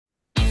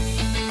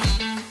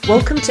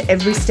Welcome to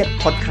Every Step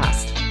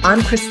podcast.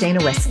 I'm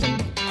Krystyna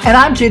Weston. And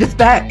I'm Judith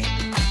Beck.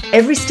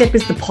 Every Step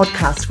is the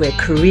podcast where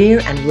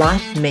career and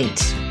life meet.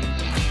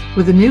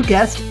 With a new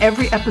guest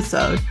every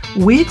episode,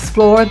 we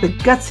explore the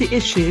gutsy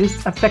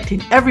issues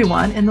affecting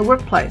everyone in the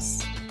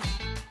workplace.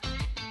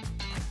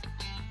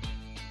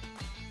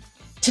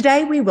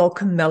 Today, we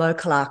welcome Melo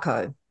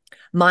Calarco,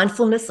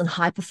 mindfulness and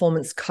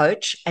high-performance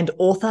coach and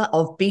author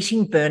of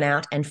Beating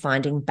Burnout and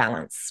Finding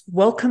Balance.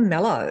 Welcome,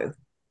 Melo.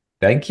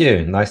 Thank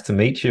you. Nice to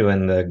meet you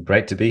and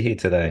great to be here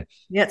today.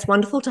 Yeah, it's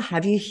wonderful to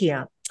have you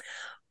here.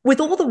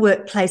 With all the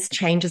workplace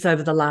changes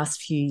over the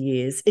last few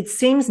years, it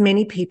seems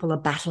many people are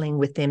battling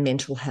with their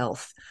mental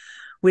health.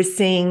 We're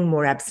seeing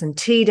more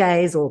absentee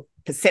days, or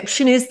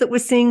perception is that we're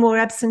seeing more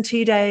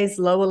absentee days.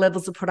 Lower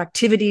levels of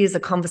productivity is a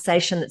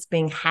conversation that's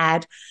being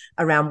had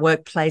around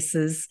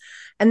workplaces.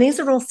 And these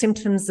are all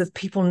symptoms of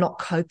people not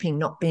coping,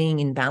 not being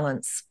in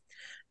balance.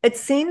 It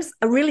seems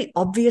a really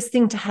obvious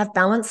thing to have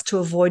balance to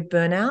avoid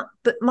burnout,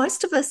 but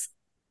most of us,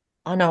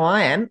 I know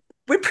I am,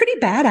 we're pretty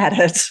bad at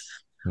it.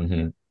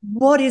 Mm-hmm.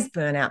 What is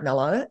burnout,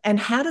 Melo, and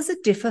how does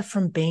it differ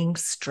from being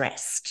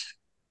stressed?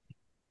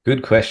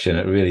 Good question.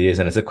 It really is.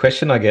 And it's a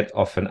question I get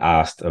often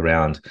asked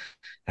around,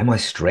 am I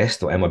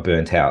stressed or am I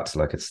burnt out?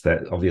 Like, it's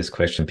that obvious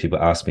question people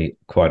ask me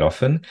quite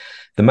often.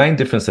 The main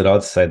difference that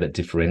I'd say that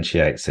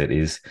differentiates it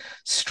is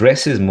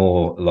stress is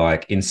more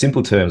like, in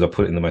simple terms, I'll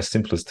put it in the most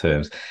simplest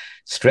terms,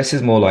 stress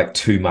is more like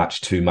too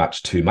much, too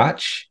much, too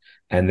much.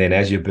 And then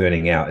as you're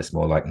burning out, it's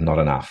more like not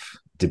enough,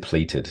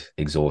 depleted,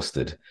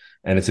 exhausted.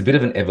 And it's a bit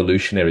of an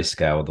evolutionary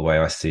scale, the way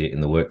I see it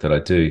in the work that I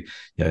do.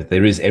 You know,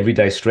 there is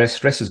everyday stress.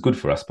 Stress is good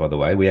for us, by the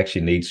way. We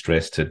actually need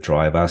stress to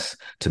drive us,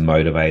 to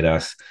motivate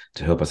us,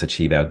 to help us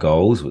achieve our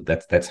goals.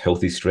 That's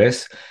healthy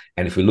stress.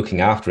 And if we're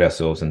looking after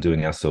ourselves and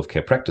doing our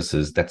self-care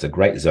practices, that's a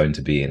great zone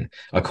to be in.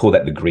 I call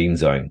that the green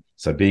zone.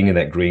 So being in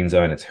that green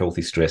zone, it's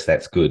healthy stress,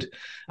 that's good.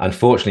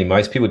 Unfortunately,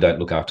 most people don't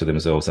look after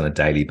themselves on a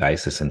daily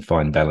basis and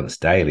find balance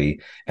daily,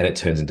 and it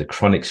turns into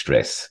chronic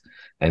stress.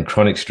 And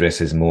chronic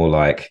stress is more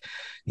like,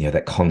 you know,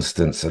 that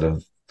constant sort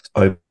of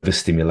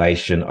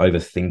overstimulation,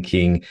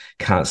 overthinking,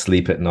 can't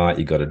sleep at night.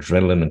 You've got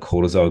adrenaline and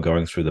cortisol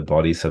going through the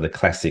body. So the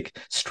classic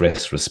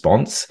stress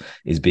response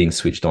is being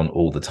switched on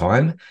all the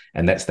time.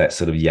 And that's that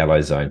sort of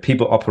yellow zone.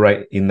 People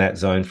operate in that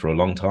zone for a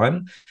long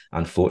time.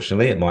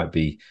 Unfortunately, it might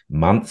be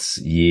months,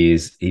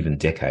 years, even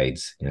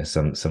decades. You know,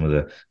 some of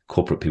the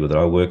corporate people that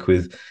I work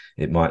with,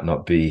 it might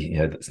not be, you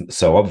know,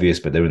 so obvious,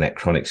 but they're in that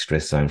chronic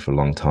stress zone for a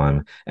long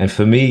time. And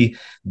for me,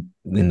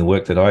 in the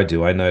work that I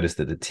do, I notice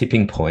that the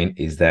tipping point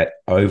is that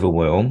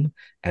overwhelm,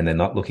 and they're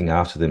not looking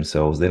after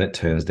themselves. Then it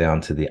turns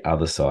down to the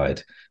other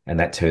side, and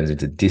that turns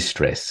into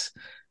distress.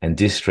 And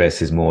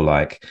distress is more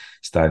like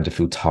starting to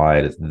feel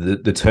tired.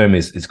 The term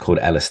is called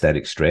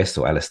allostatic stress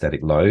or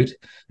allostatic load.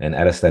 And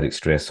allostatic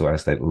stress or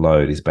allostatic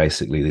load is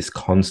basically this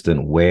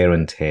constant wear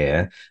and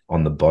tear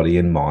on the body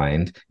and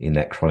mind in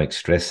that chronic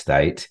stress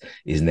state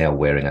is now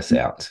wearing us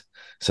out.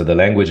 So the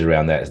language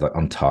around that is like,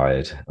 I'm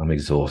tired, I'm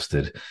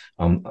exhausted,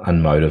 I'm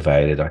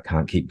unmotivated, I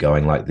can't keep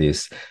going like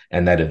this.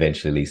 And that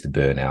eventually leads to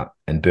burnout.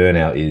 And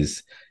burnout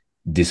is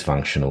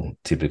dysfunctional.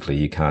 Typically,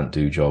 you can't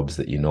do jobs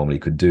that you normally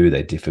could do.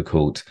 They're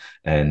difficult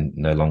and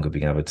no longer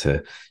being able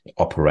to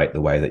operate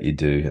the way that you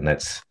do. And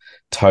that's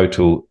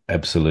total,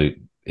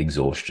 absolute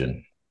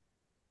exhaustion.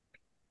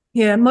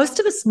 Yeah, most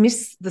of us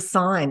miss the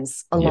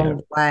signs along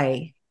the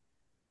way.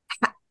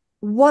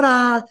 What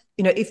are,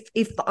 you know,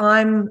 if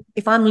I'm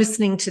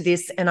listening to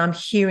this and I'm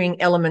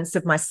hearing elements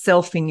of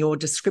myself in your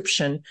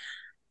description,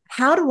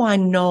 how do I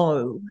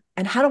know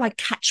and how do I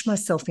catch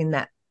myself in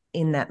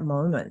that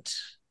moment?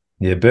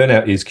 Yeah,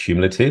 burnout is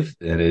cumulative.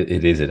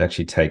 It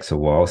actually takes a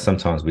while.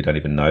 Sometimes we don't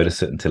even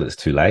notice it until it's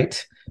too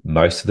late.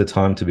 Most of the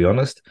time, to be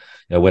honest.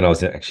 You know, when I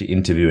was actually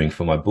interviewing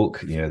for my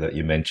book, you know, that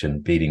you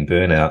mentioned, Beating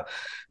Burnout,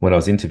 when I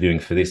was interviewing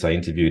for this, I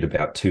interviewed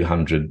about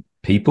 200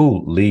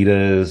 people,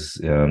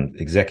 leaders,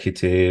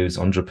 executives,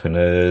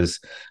 entrepreneurs,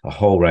 a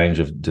whole range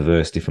of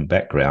diverse different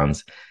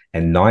backgrounds.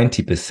 And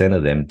 90%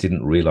 of them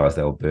didn't realize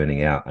they were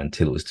burning out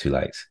until it was too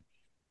late.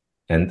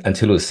 And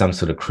until it was some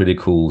sort of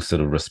critical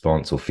sort of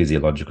response or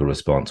physiological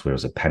response, where it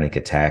was a panic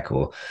attack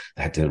or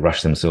they had to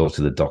rush themselves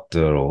to the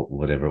doctor or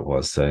whatever it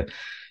was. So,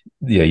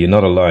 yeah, you're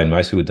not alone.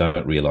 Most people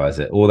don't realize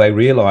it, or they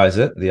realize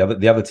it. The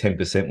other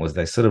 10% was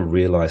they sort of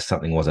realized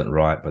something wasn't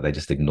right, but they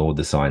just ignored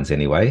the signs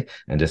anyway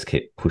and just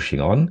kept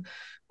pushing on,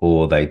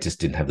 or they just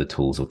didn't have the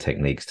tools or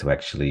techniques to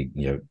actually,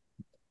 you know,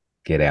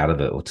 get out of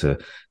it or to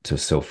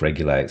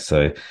self-regulate.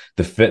 So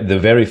the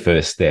very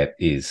first step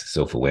is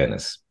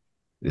self-awareness.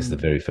 Is the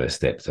very first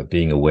step. So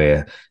being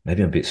aware,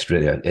 maybe I'm a bit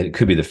stressed. It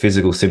could be the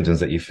physical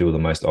symptoms that you feel the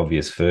most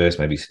obvious first,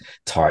 maybe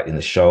tight in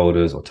the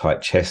shoulders or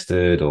tight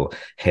chested or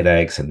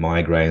headaches and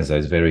migraines,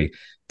 those very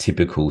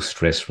typical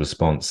stress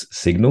response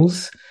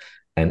signals,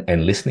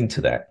 and listening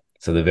to that.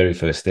 So the very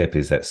first step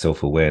is that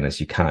self-awareness.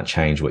 You can't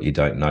change what you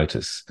don't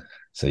notice.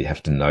 So you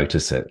have to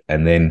notice it.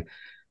 And then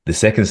the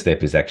second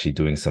step is actually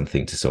doing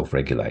something to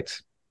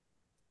self-regulate.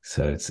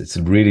 So it's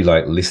really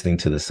like listening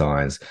to the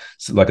signs.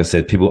 So like I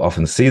said, people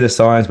often see the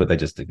signs, but they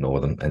just ignore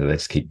them and they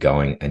just keep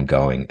going and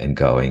going and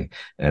going.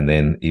 And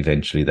then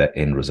eventually that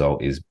end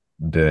result is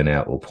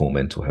burnout or poor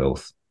mental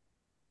health.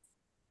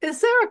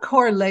 Is there a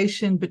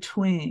correlation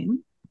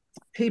between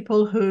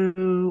people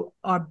who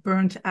are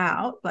burnt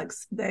out, like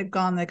they go,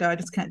 I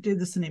just can't do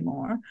this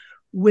anymore,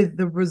 with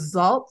the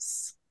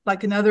results?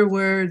 Like, in other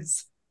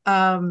words,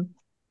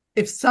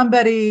 if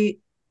somebody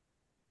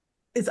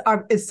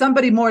is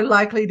somebody more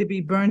likely to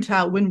be burnt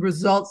out when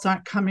results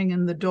aren't coming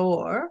in the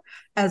door,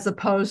 as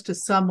opposed to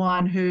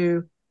someone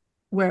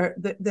where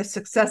the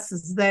success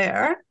is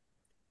there,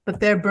 but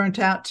they're burnt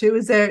out too?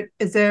 Is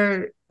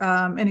there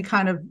any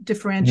kind of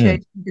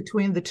differentiation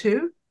between the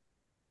two?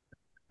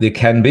 There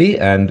can be,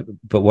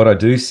 but what I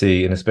do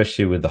see, and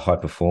especially with the high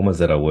performers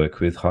that I work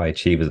with, high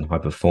achievers and high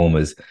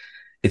performers,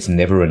 it's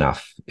never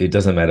enough. It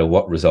doesn't matter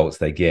what results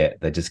they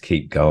get. They just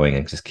keep going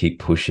and just keep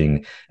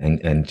pushing.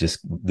 And just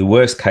the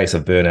worst case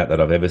of burnout that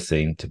I've ever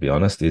seen, to be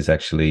honest, is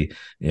actually,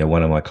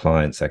 one of my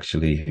clients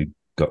actually who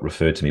got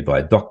referred to me by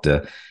a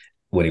doctor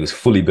when he was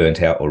fully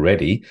burnt out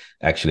already.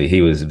 Actually,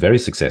 he was very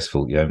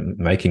successful,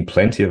 making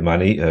plenty of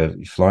money,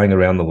 flying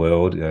around the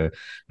world,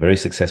 very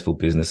successful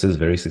businesses,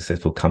 very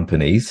successful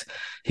companies.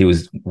 He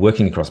was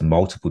working across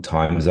multiple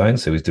time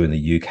zones. So he was doing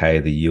the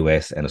UK, the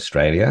US, and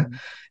Australia.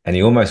 And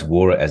he almost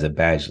wore it as a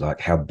badge, like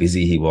how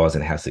busy he was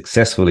and how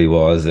successful he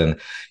was. And,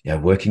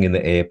 working in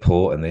the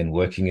airport and then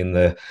working in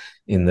the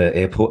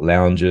airport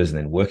lounges and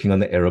then working on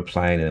the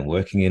aeroplane and then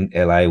working in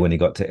LA when he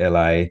got to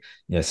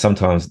LA,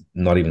 sometimes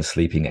not even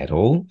sleeping at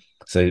all.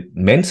 So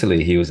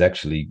mentally, he was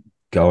actually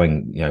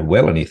going,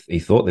 well, and he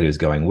thought that he was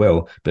going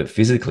well, but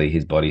physically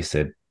his body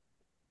said,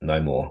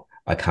 no more.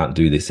 I can't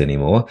do this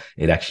anymore.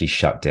 It actually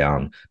shut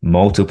down.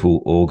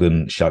 Multiple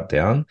organ shut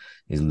down.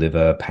 His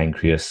liver,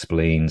 pancreas,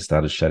 spleen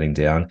started shutting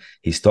down.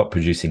 He stopped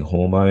producing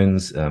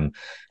hormones,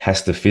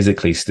 has to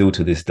physically still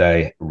to this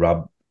day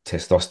rub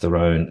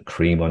testosterone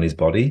cream on his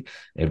body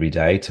every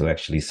day to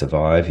actually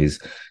survive. His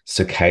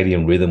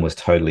circadian rhythm was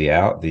totally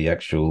out. The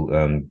actual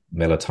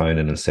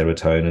melatonin and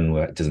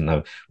serotonin doesn't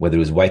know whether he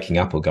was waking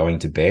up or going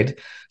to bed.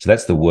 So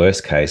that's the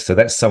worst case. So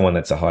that's someone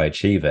that's a high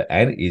achiever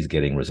and is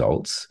getting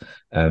results,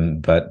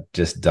 but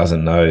just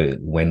doesn't know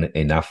when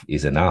enough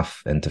is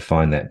enough and to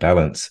find that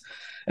balance.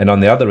 And on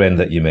the other end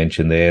that you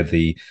mentioned there,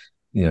 the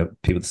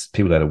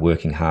people that are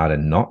working hard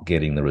and not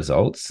getting the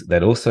results,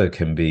 that also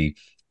can be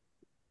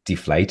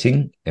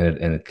deflating, and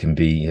it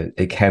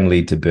can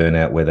lead to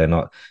burnout where they're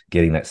not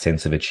getting that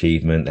sense of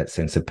achievement, that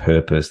sense of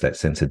purpose, that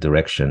sense of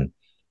direction.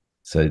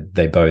 So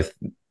they both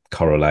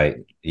correlate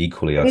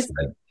equally, I say.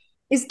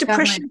 Is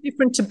depression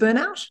different to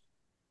burnout?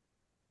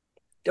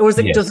 Or is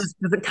it, yes. does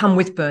it come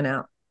with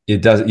burnout?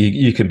 It does.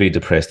 You can be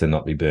depressed and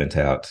not be burnt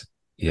out.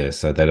 Yeah,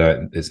 so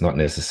it's not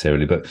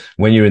necessarily, but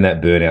when you're in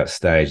that burnout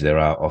stage, there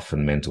are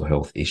often mental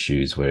health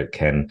issues where it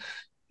can,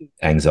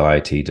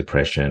 anxiety,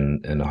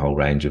 depression, and a whole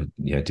range of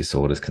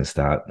disorders can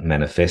start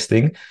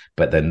manifesting,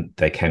 but then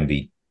they can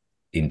be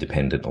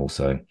independent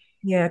also.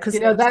 Yeah, because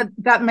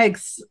that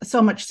makes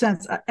so much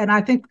sense. And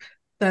I think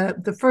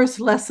the first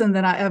lesson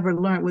that I ever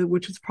learned,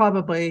 which was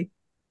probably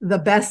the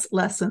best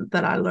lesson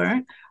that I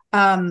learned,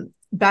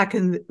 back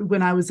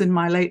when I was in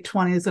my late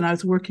 20s and I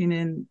was working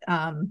in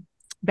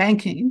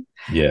banking.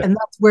 Yeah. And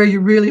that's where you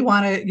really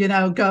want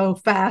to, go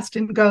fast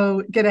and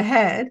go get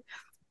ahead.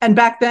 And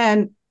back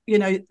then,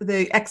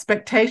 the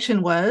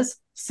expectation was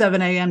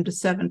 7 a.m. to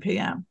 7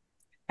 p.m.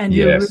 And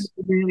yes.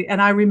 really,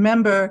 and I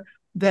remember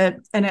that,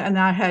 and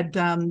I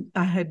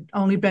had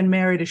only been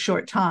married a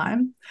short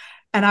time.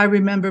 And I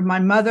remember my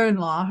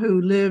mother-in-law,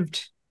 who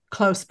lived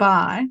close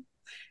by,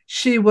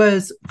 she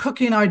was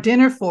cooking our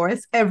dinner for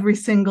us every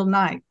single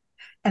night.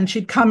 And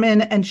she'd come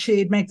in and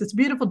she'd make this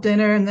beautiful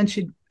dinner, and then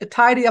she'd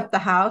tidy up the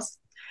house.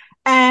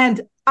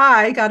 And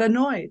I got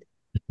annoyed.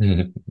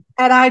 And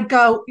I'd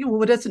go,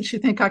 well, doesn't she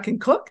think I can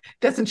cook?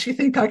 Doesn't she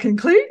think I can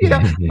clean?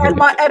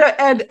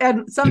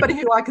 And somebody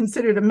who I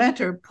considered a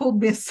mentor pulled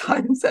me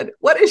aside and said,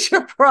 "What is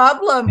your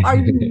problem? Are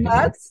you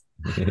nuts?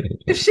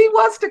 If she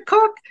wants to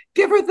cook,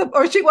 give her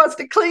or she wants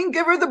to clean,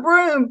 give her the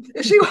broom.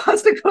 If she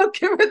wants to cook,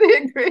 give her the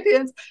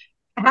ingredients.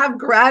 Have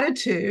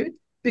gratitude,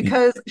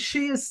 because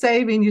she is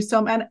saving you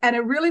so much." And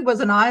it really was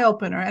an eye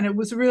opener. And it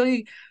was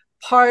really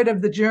part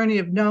of the journey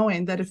of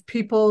knowing that if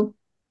people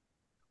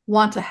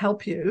want to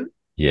help you,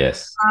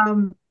 yes,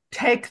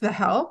 take the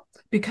help,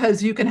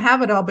 because you can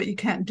have it all, but you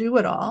can't do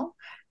it all.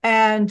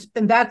 And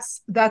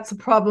that's a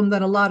problem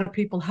that a lot of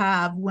people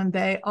have when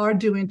they are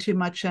doing too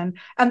much. And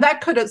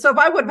that could have, so if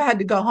I would have had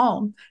to go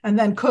home and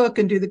then cook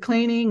and do the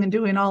cleaning and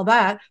doing all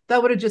that,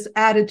 that would have just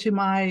added to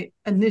my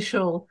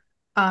initial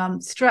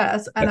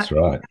stress. That's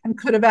right. And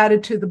could have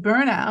added to the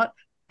burnout.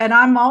 And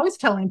I'm always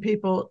telling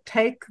people,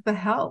 take the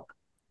help.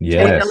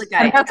 Yes.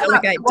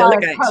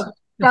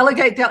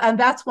 Delegate. And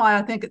that's why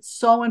I think it's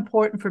so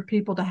important for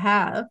people to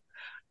have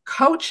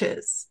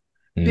coaches,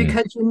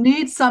 because you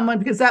need someone,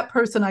 because that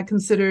person I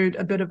considered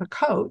a bit of a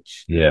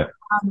coach. Yeah.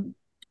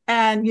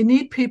 And you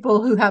need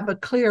people who have a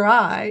clear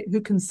eye, who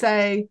can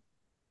say,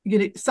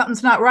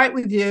 something's not right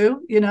with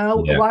you. Yeah.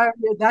 Why are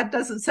you, that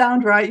doesn't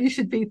sound right. You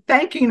should be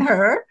thanking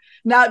her,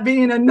 not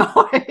being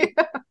annoyed.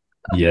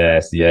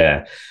 Yes,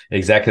 yeah,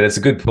 exactly. That's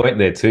a good point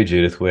there too,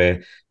 Judith,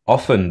 where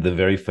often the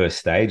very first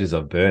stages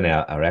of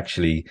burnout are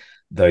actually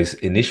those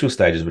initial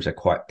stages, which are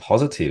quite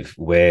positive,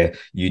 where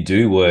you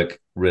do work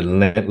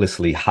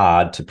relentlessly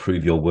hard to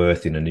prove your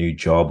worth in a new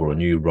job or a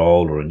new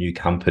role or a new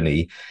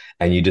company.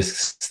 And you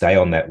just stay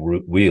on that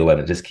wheel and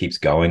it just keeps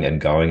going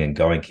and going and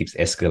going, keeps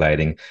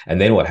escalating.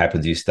 And then what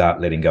happens? You start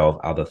letting go of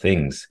other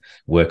things,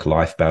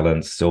 work-life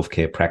balance,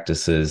 self-care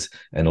practices,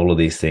 and all of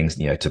these things,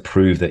 to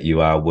prove that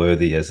you are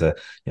worthy as a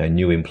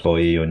new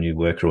employee or new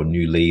worker or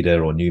new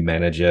leader or new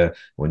manager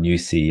or new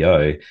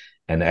CEO.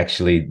 And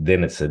actually,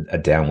 then it's a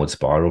downward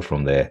spiral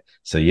from there.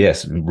 So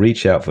yes,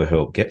 reach out for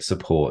help, get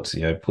support,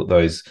 put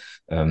those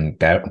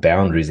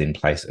boundaries in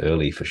place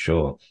early for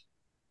sure.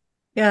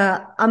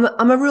 Yeah, I'm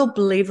a real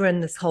believer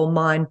in this whole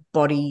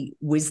mind-body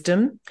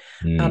wisdom.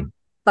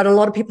 But a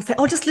lot of people say,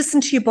 oh, just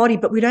listen to your body.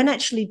 But we don't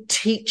actually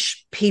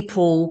teach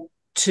people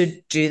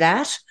to do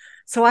that.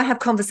 So I have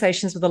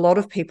conversations with a lot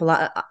of people.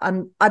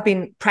 I've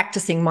been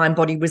practicing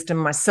mind-body wisdom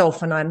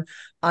myself, and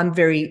I'm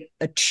very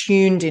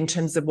attuned in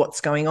terms of what's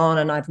going on.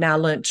 And I've now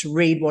learned to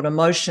read what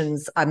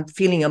I'm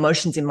feeling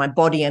emotions in my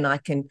body, and I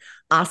can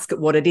ask it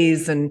what it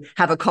is and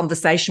have a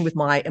conversation with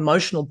my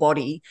emotional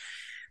body.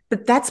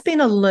 But that's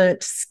been a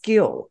learnt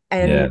skill.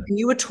 And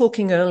you were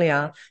talking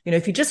earlier,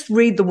 if you just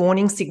read the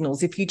warning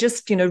signals, if you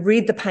just,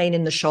 read the pain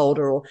in the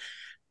shoulder,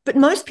 but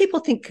most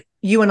people think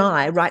you and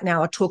I right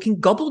now are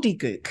talking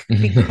gobbledygook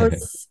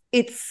because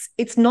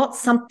it's not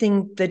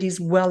something that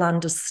is well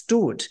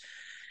understood.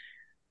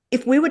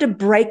 If we were to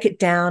break it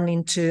down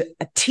into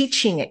a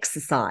teaching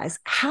exercise,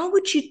 how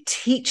would you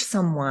teach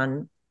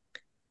someone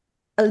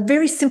a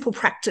very simple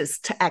practice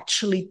to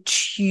actually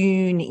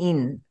tune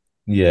in?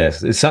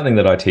 Yes, it's something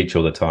that I teach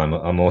all the time.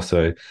 I'm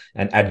also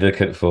an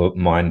advocate for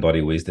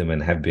mind-body wisdom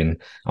and have been,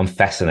 I'm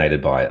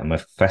fascinated by it. I'm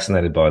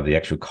fascinated by the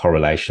actual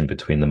correlation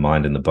between the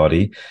mind and the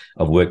body.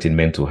 I've worked in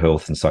mental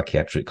health and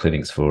psychiatric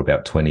clinics for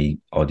about 20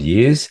 odd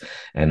years,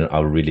 and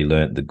I really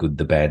learned the good,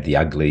 the bad, the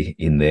ugly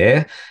in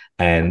there.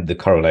 And the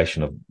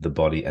correlation of the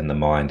body and the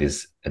mind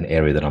is an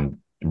area that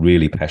I'm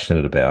really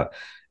passionate about.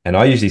 And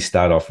I usually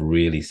start off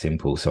really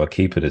simple. So I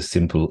keep it as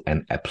simple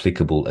and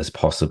applicable as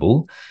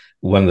possible.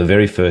 One of the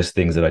very first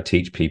things that I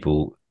teach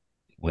people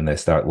when they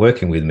start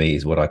working with me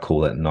is what I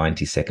call a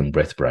 90-second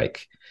breath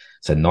break.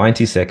 So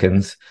 90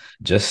 seconds,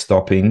 just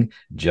stopping,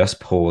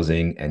 just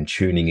pausing and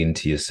tuning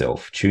into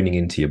yourself, tuning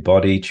into your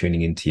body,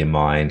 tuning into your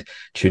mind,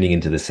 tuning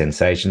into the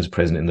sensations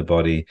present in the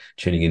body,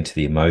 tuning into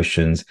the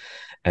emotions.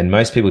 And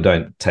most people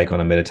don't take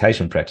on a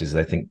meditation practice.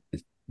 They think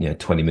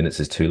 20 minutes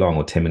is too long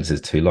or 10 minutes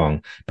is too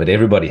long, but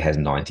everybody has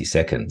 90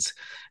 seconds.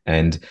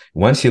 And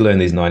once you learn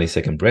these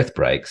 90-second breath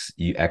breaks,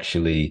 you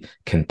actually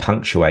can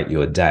punctuate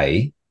your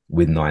day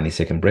with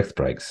 90-second breath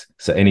breaks.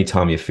 So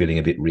anytime you're feeling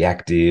a bit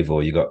reactive,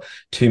 or you've got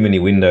too many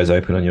windows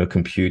open on your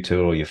computer,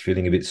 or you're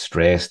feeling a bit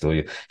stressed, or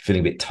you're feeling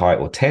a bit tight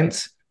or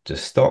tense,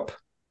 just stop,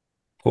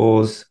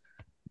 pause,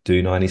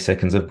 do 90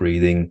 seconds of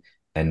breathing,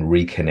 and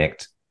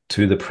reconnect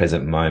to the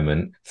present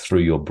moment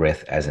through your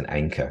breath as an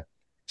anchor.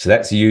 So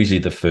that's usually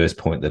the first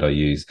point that I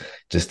use,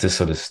 just to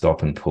sort of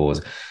stop and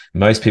pause.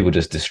 Most people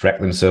just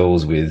distract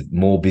themselves with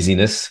more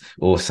busyness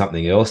or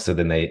something else, so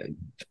then they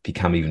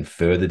become even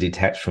further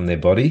detached from their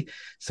body.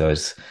 So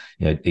it's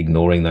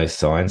ignoring those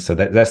signs. So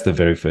that's the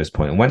very first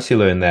point. And once you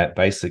learn that,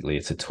 basically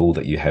it's a tool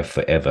that you have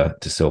forever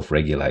to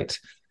self-regulate.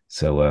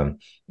 So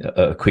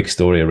a quick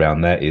story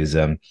around that is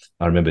I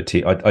remember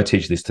I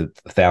teach this to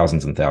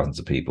thousands and thousands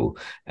of people,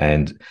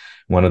 and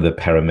one of the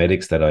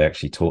paramedics that I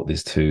actually taught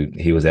this to,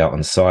 he was out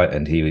on site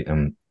and he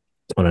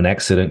on an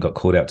accident, got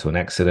called out to an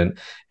accident,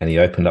 and he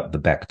opened up the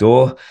back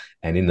door,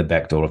 and in the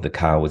back door of the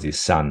car was his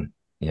son,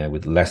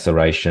 with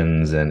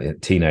lacerations, and a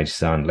teenage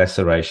son,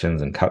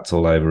 lacerations and cuts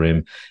all over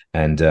him.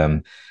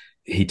 And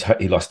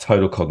he lost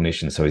total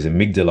cognition. So his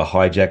amygdala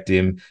hijacked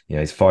him,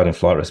 his fight and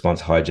flight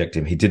response hijacked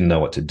him. He didn't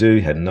know what to do,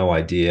 had no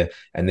idea.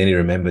 And then he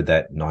remembered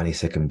that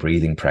 90-second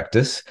breathing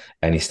practice,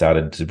 and he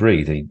started to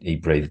breathe. He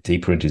breathed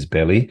deeper into his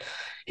belly.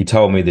 He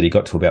told me that he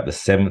got to about the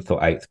 7th or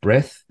 8th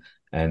breath,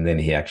 and then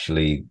he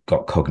actually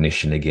got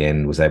cognition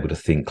again, was able to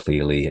think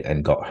clearly,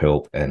 and got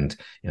help. And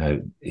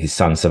his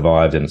son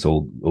survived, and it's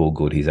all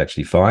good. He's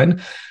actually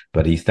fine,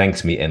 but he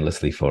thanks me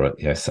endlessly for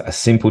it. So a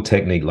simple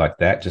technique like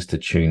that, just to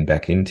tune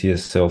back into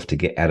yourself, to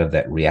get out of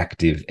that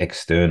reactive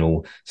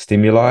external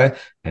stimuli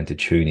and to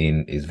tune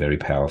in, is very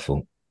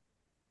powerful.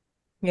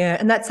 Yeah,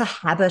 and that's a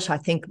habit. I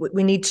think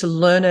we need to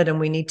learn it, and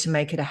we need to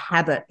make it a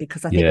habit,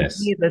 because I think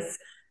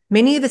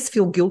many of us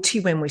feel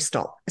guilty when we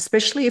stop,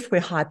 especially if we're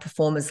high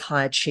performers,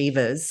 high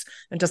achievers.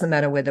 It doesn't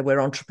matter whether we're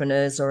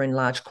entrepreneurs or in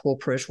large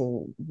corporate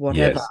or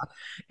whatever. Yes.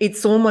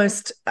 It's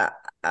almost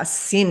a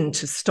sin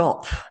to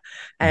stop.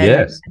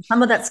 And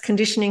some of that's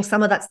conditioning,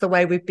 some of that's the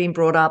way we've been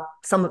brought up,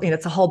 some of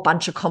it's a whole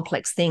bunch of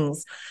complex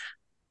things.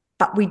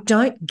 But we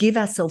don't give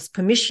ourselves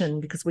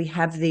permission, because we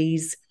have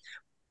these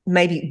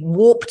maybe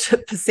warped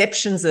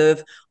perceptions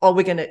of,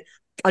 we're going to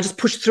I'll just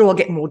push through, I'll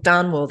get more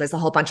done. Well, there's a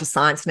whole bunch of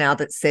science now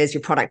that says your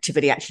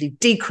productivity actually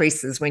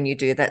decreases when you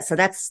do that. So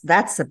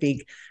that's a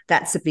big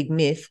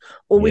myth.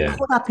 Or we're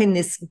caught up in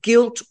this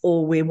guilt,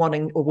 or we've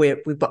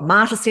got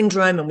martyr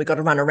syndrome, and we've got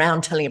to run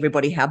around telling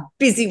everybody how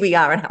busy we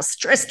are and how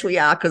stressed we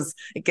are because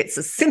it gets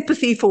us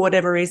sympathy for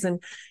whatever reason.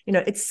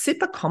 It's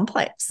super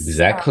complex.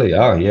 Exactly.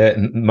 Oh, yeah.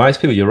 Most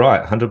people, you're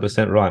right,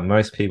 100% right.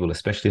 Most people,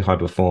 especially high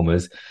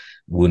performers,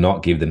 will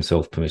not give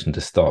themselves permission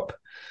to stop.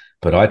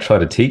 But I try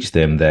to teach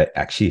them that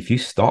actually, if you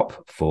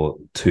stop for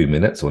 2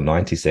 minutes or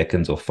 90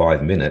 seconds or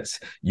 5 minutes,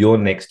 your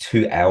next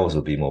 2 hours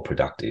will be more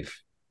productive.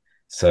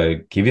 So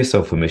give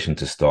yourself permission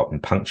to stop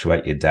and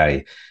punctuate your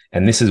day.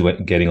 And this is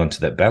when getting onto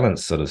that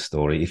balance sort of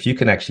story. If you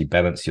can actually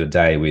balance your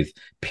day with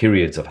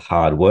periods of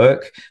hard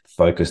work,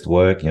 focused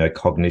work,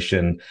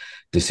 cognition,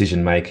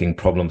 decision-making,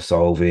 problem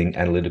solving,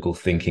 analytical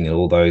thinking, and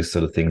all those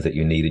sort of things that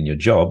you need in your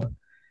job,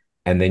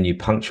 and then you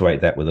punctuate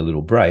that with a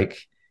little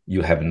break,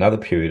 you have another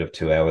period of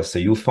 2 hours. So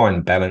you'll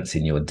find balance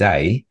in your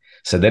day.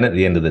 So then at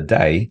the end of the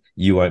day,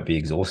 you won't be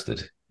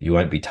exhausted. You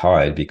won't be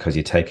tired because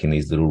you're taking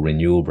these little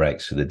renewal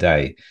breaks for the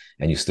day,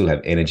 and you still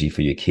have energy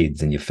for your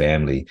kids and your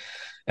family.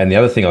 And the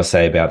other thing I'll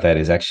say about that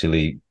is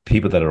actually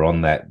people that are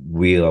on that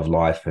wheel of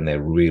life and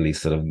they're really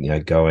sort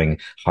of, going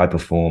high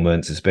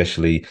performance,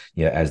 especially,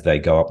 as they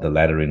go up the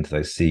ladder into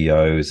those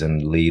CEOs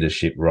and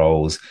leadership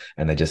roles,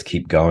 and they just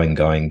keep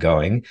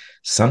going.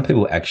 Some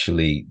people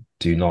actually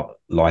do not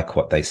like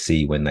what they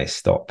see when they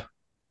stop.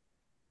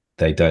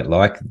 They don't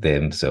like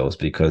themselves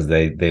because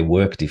their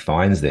work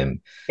defines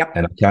them. Yep.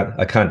 And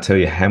I can't tell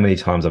you how many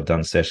times I've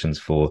done sessions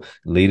for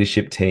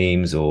leadership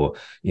teams or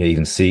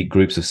even see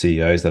groups of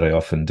CEOs that I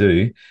often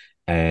do,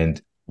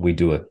 and we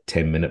do a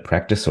 10-minute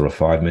practice or a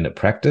 5-minute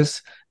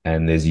practice,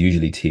 and there's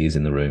usually tears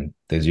in the room.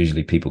 There's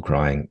usually people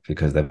crying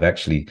because they've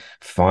actually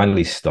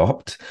finally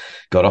stopped,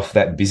 got off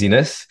that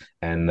busyness,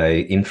 and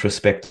they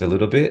introspect a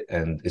little bit,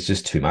 and it's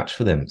just too much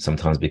for them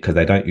sometimes because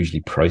they don't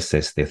usually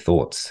process their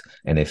thoughts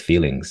and their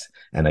feelings,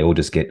 and they all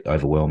just get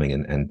overwhelming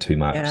and too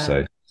much. Yeah.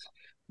 So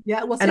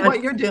yeah, well, see,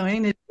 what you're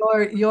doing is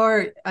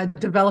you're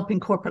developing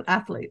corporate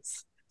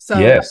athletes. So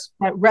yes,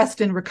 that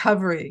rest and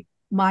recovery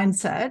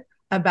mindset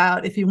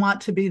about if you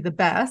want to be the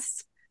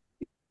best,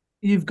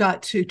 you've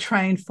got to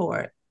train for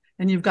it.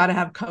 And you've got to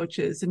have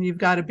coaches, and you've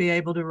got to be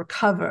able to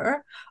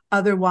recover.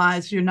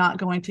 Otherwise, you're not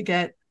going to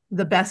get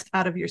the best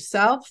out of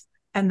yourself.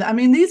 And I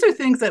mean, these are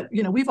things that,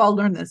 we've all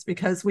learned this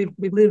because we've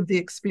lived the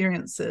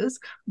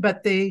experiences,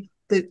 but the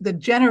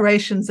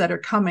generations that are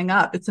coming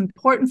up, it's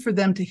important for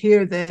them to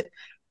hear that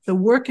the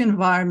work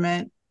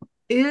environment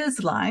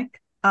is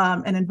like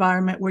an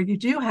environment where you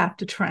do have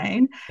to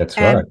train. That's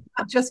and right.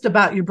 Not just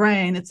about your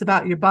brain, it's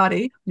about your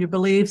body, your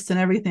beliefs, and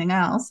everything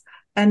else.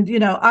 And,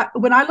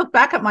 when I look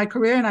back at my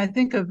career and I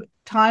think of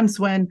times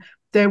when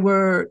there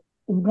were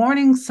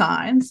warning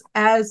signs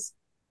as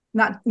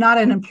not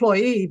an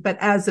employee, but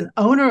as an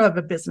owner of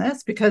a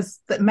business, because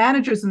the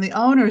managers and the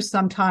owners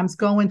sometimes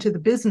go into the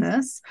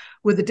business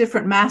with a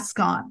different mask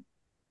on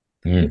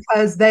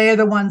because they are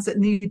the ones that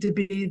need to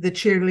be the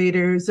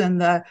cheerleaders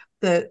and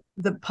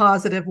the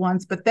positive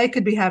ones, but they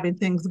could be having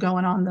things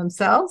going on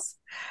themselves.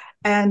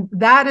 And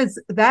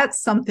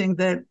that's something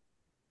that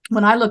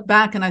when I look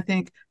back and I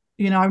think,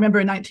 I remember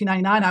in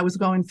 1999, I was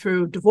going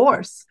through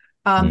divorce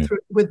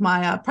with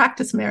my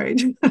practice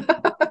marriage.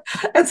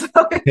 And so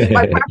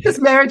my practice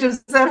marriage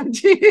is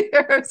 17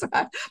 years.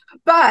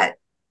 But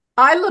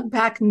I look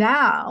back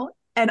now,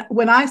 and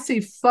when I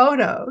see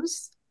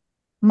photos,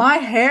 my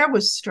hair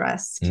was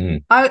stressed.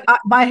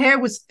 My hair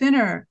was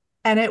thinner,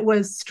 and it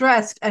was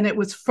stressed, and it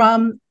was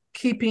from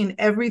keeping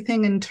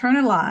everything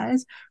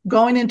internalized,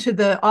 going into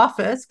the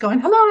office, going,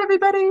 hello,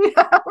 everybody,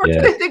 we're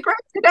going to do great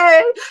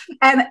today,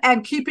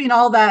 and keeping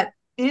all that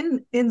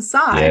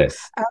inside.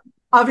 Yes.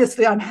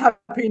 Obviously, I'm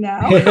happy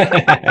now.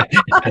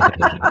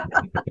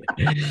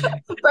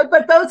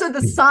 but those are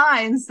the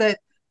signs that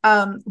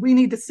we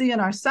need to see in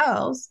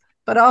ourselves,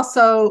 but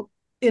also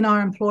in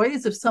our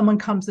employees. If someone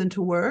comes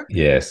into work,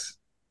 yes,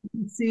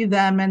 you see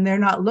them and they're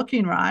not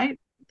looking right,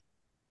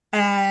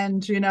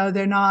 and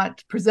they're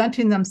not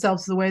presenting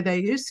themselves the way they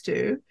used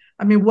to.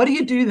 I mean, what do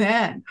you do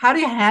then? How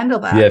do you handle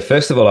that? Yeah,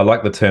 first of all, I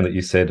like the term that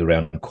you said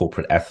around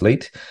corporate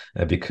athlete,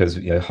 because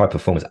high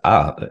performers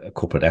are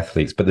corporate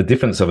athletes. But the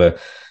difference of a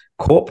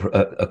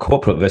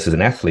corporate versus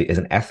an athlete is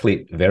an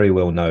athlete very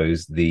well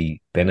knows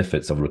the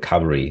benefits of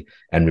recovery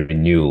and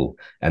renewal,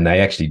 and they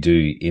actually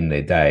do in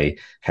their day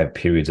have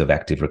periods of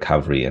active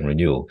recovery and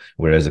renewal,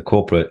 whereas a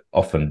corporate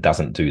often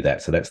doesn't do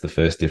that. So that's the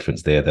first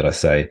difference there that I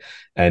say.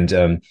 And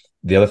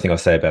the other thing I'll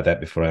say about that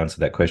before I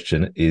answer that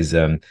question is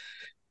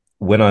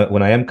when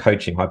I am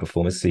coaching high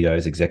performance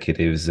CEOs,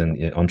 executives,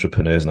 and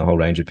entrepreneurs, and a whole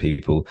range of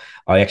people,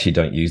 I actually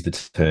don't use the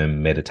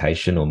term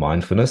meditation or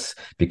mindfulness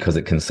because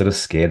it can sort of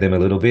scare them a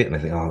little bit, and they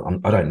think,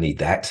 I don't need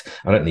that.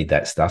 I don't need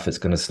that stuff. It's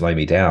going to slow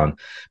me down.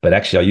 But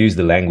actually, I use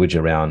the language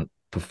around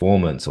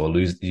performance, or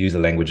use the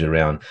language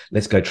around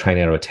let's go train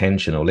our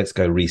attention, or let's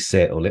go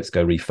reset, or let's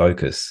go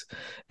refocus.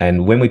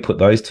 And when we put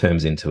those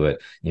terms into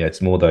it,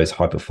 it's more those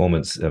high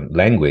performance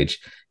language,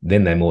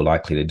 then they're more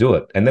likely to do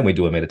it. And then we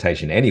do a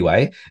meditation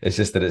anyway. It's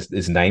just that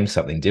it's named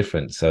something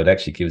different, so it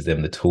actually gives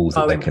them the tools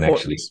that they can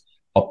actually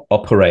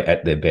operate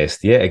at their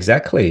best. Yeah,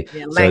 exactly.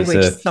 Yeah, language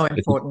is so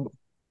important.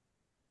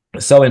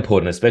 So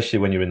important, especially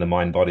when you're in the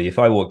mind body. If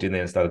I walked in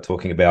there and started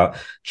talking about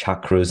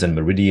chakras and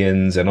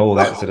meridians and all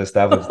that sort of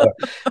stuff, it's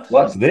like,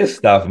 what's this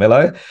stuff,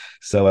 Melo?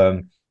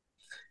 So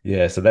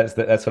yeah, so that's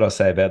what I'll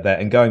say about that.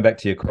 And going back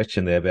to your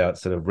question there about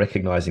sort of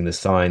recognizing the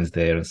signs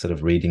there and sort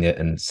of reading it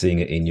and seeing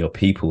it in your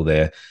people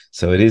there.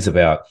 So it is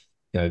about,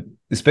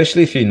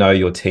 especially if you know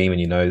your team and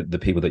you know the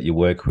people that you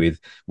work with,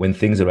 when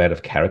things are out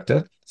of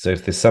character. So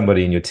if there's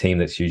somebody in your team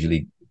that's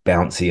usually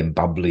bouncy and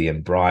bubbly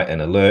and bright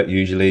and alert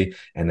usually,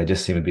 and they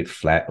just seem a bit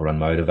flat or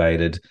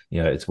unmotivated,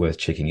 it's worth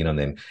checking in on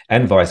them.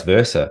 And vice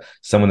versa,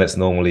 someone that's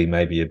normally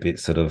maybe a bit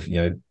sort of,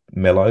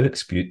 mellow,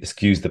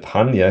 excuse the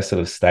pun, sort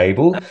of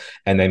stable,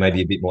 and they may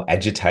be a bit more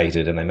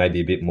agitated and they may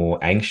be a bit more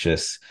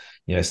anxious.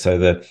 So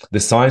the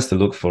signs to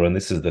look for, and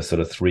this is the sort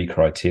of 3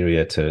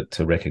 criteria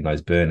to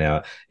recognize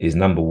burnout, is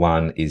number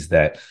 1 is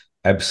that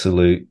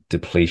absolute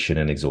depletion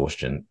and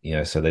exhaustion.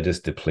 So they're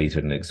just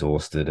depleted and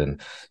exhausted, and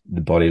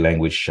the body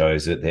language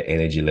shows it, their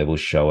energy levels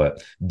show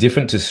it.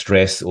 Different to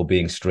stress or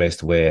being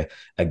stressed, where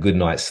a good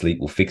night's sleep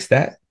will fix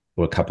that,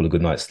 or a couple of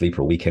good nights sleep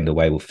or a weekend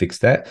away will fix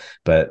that.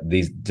 But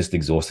these just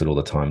exhausted all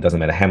the time. Doesn't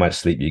matter how much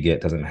sleep you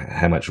get, doesn't matter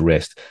how much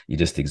rest, you're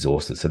just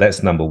exhausted. So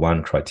that's number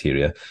 1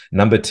 criteria.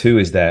 Number 2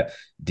 is that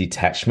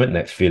detachment,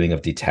 that feeling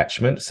of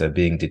detachment. So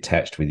being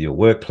detached with your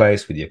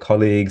workplace, with your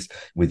colleagues,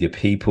 with your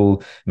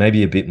people,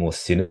 maybe a bit more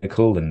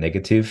cynical and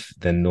negative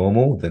than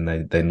normal,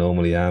 than they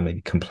normally are,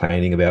 maybe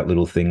complaining about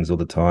little things all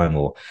the time,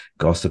 or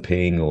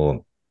gossiping,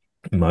 or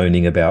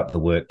moaning about the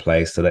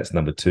workplace. So that's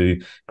number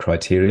 2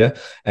 criteria.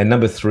 And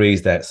number 3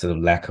 is that sort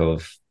of lack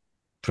of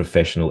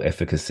professional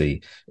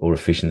efficacy or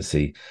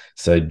efficiency.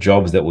 So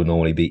jobs that would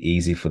normally be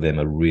easy for them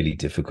are really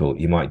difficult.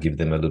 You might give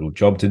them a little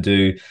job to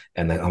do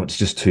and they, it's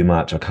just too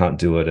much, I can't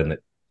do it, and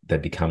they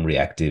become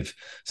reactive.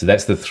 So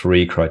that's the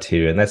 3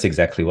 criteria, and that's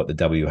exactly what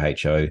the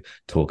WHO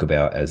talk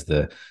about as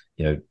the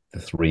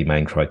 3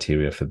 main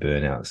criteria for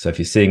burnout. So if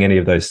you're seeing any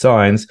of those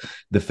signs,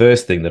 the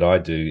first thing that I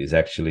do is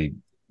actually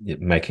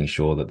making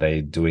sure that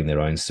they're doing their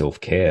own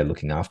self-care,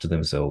 looking after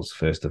themselves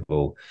first of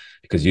all,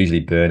 because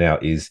usually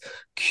burnout is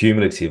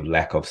cumulative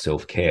lack of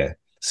self-care.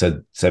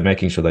 So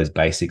making sure those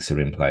basics are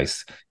in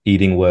place: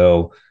 eating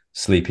well,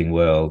 sleeping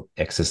well,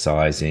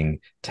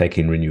 exercising,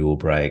 taking renewal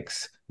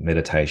breaks,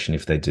 meditation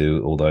if they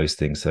do, all those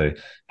things. So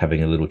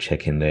having a little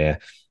check in there.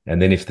 And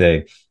then if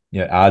they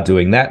are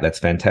doing that, that's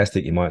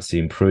fantastic. You might see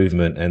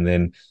improvement. And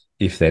then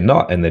if they're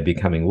not and they're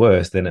becoming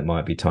worse, then it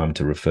might be time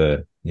to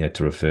refer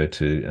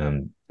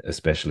to a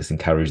specialist.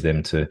 Encourage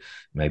them to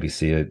maybe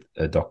see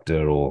a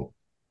doctor, or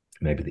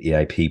maybe the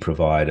EAP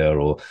provider,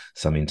 or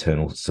some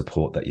internal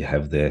support that you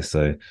have there.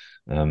 So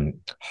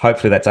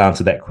hopefully that's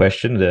answered that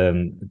question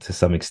to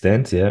some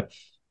extent.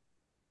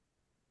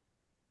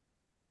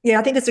 Yeah,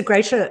 I think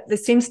there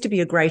seems to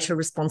be a greater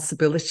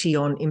responsibility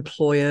on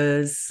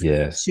employers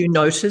to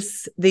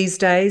notice these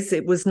days.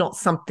 It was not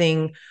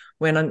something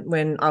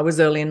when I was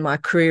early in my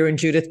career and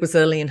Judith was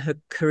early in her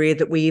career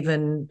that we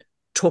even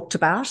talked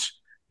about.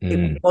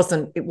 It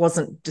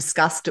wasn't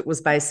discussed. It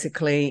was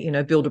basically,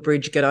 build a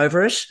bridge, get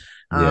over it.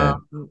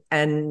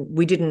 And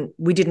we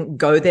didn't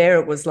go there.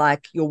 It was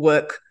like your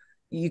work,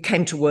 you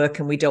came to work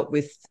and we dealt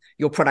with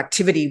your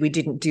productivity. We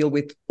didn't deal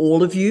with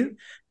all of you.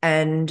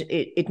 And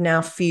it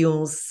now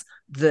feels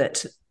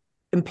that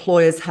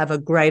employers have a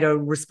greater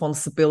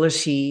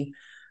responsibility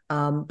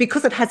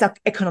because it has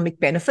economic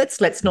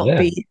benefits. Let's not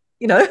be,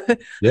 let's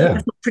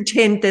not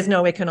pretend there's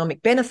no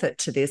economic benefit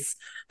to this,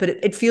 but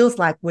it feels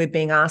like we're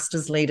being asked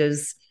as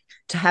leaders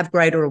to have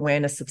greater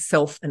awareness of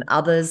self and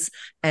others,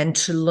 and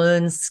to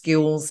learn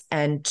skills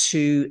and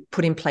to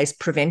put in place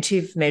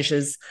preventive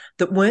measures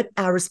that weren't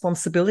our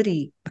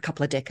responsibility a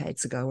couple of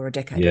decades ago or a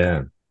decade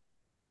ago.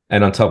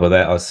 And on top of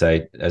that, I'd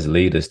say as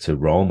leaders to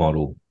role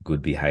model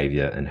good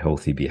behavior and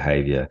healthy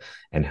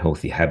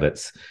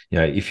habits.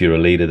 If you're a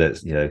leader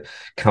that,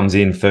 comes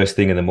in first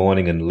thing in the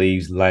morning and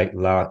leaves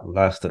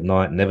last at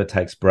night, never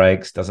takes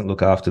breaks, doesn't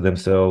look after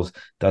themselves,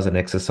 doesn't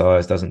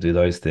exercise, doesn't do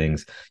those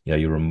things,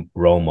 you're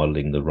role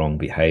modeling the wrong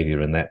behavior,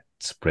 and that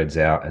spreads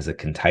out as a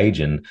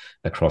contagion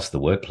across the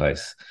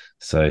workplace.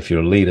 So if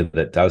you're a leader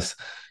that does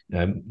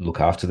look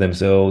after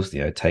themselves,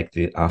 take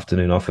the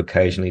afternoon off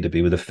occasionally to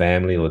be with a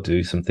family or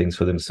do some things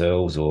for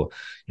themselves, or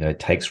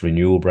takes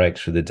renewal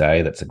breaks through the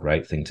day, that's a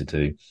great thing to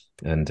do.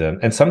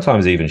 And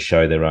sometimes even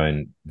show their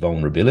own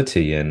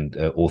vulnerability and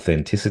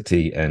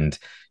authenticity and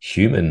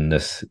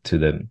humanness to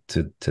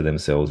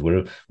themselves.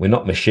 We're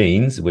not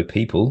machines, we're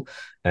people,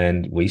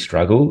 and we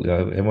struggle.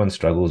 Everyone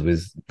struggles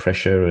with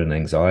pressure and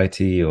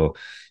anxiety. Or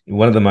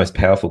one of the most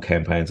powerful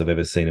campaigns I've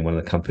ever seen in one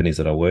of the companies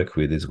that I work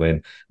with is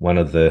when one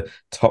of the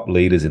top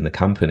leaders in the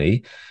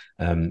company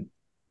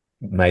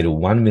made a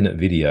 1-minute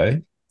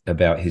video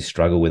about his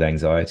struggle with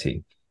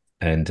anxiety.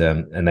 and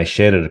they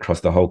shared it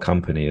across the whole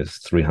company. It's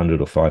 300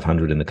 or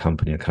 500 in the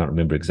company. I can't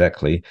remember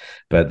exactly,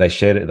 but they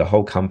shared it the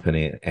whole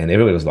company, and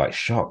everybody was like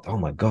shocked. Oh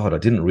my God, I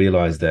didn't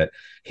realize that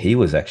he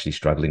was actually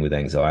struggling with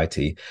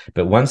anxiety.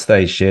 But once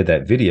they shared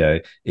that video,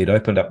 it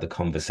opened up the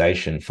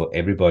conversation for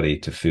everybody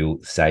to feel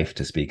safe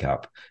to speak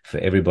up, for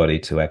everybody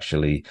to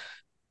actually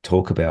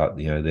talk about,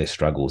 you know, their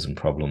struggles and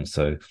problems.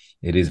 So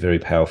it is very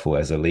powerful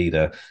as a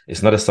leader.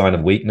 It's not a sign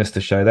of weakness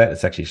to show that.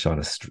 It's actually a sign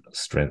of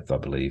strength, I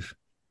believe.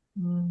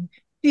 Mm.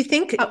 Do you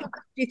think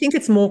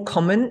it's more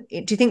common?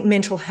 Do you think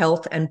mental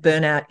health and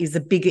burnout is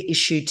a bigger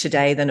issue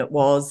today than it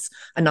was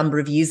a number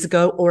of years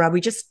ago, or are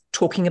we just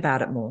talking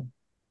about it more?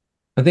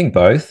 I think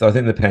both. I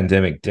think the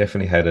pandemic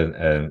definitely had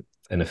an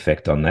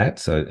effect on that.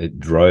 So it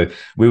drove,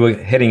 we were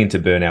heading into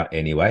burnout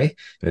anyway,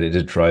 but it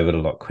just drove it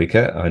a lot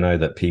quicker. I know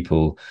that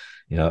people,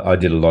 you know, I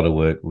did a lot of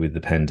work with the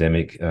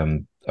pandemic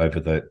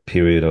over the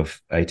period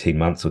of 18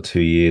 months or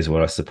 2 years,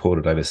 where I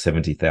supported over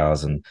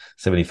 75,000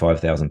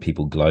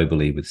 people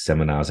globally with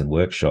seminars and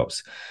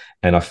workshops.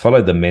 And I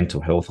followed the mental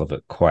health of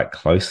it quite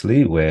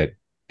closely, where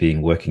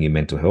working in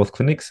mental health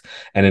clinics.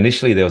 And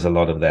initially there was a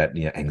lot of that,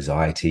 you know,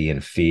 anxiety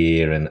and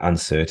fear and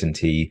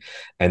uncertainty.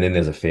 And then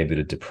there's a fair bit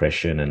of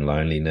depression and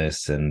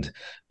loneliness and,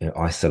 you know,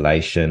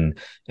 isolation.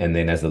 And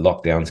then as the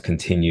lockdowns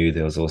continue,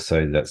 there was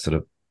also that sort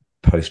of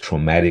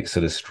post-traumatic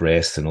sort of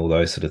stress and all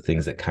those sort of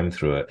things that come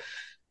through it.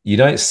 You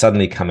don't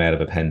suddenly come out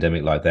of a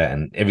pandemic like that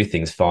and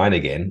everything's fine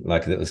again.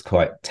 Like, it was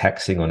quite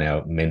taxing on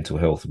our mental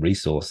health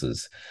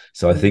resources.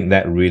 So I think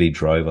that really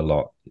drove a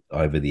lot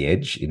over the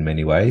edge in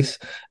many ways.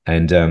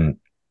 And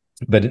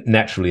but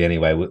naturally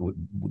anyway,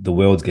 the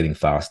world's getting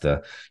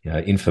faster, you know,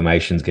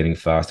 information's getting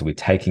faster. We're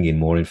taking in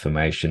more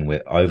information.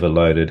 We're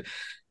overloaded.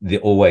 The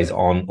always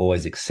on,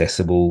 always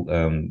accessible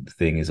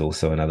thing is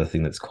also another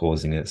thing that's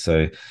causing it.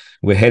 So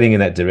we're heading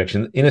in that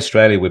direction. In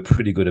Australia, we're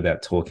pretty good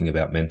about talking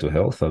about mental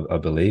health. I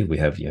believe we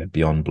have, you know,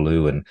 Beyond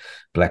Blue and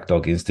Black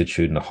Dog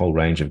Institute and a whole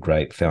range of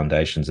great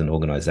foundations and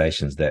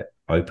organizations that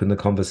open the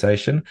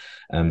conversation.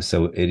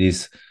 So it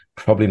is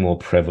probably more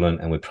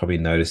prevalent, and we're probably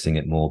noticing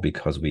it more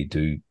because we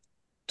do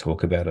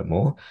talk about it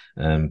more.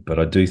 But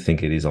I do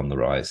think it is on the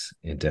rise.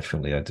 Yeah,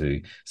 definitely. I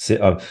do.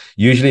 So,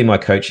 usually in my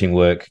coaching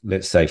work,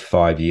 let's say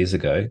 5 years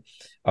ago,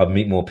 I'd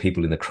meet more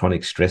people in the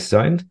chronic stress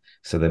zone.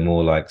 So they're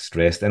more like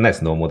stressed, and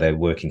that's normal. They're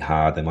working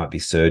hard. There might be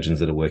surgeons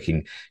that are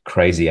working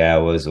crazy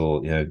hours,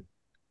 or, you know,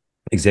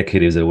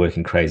 executives that are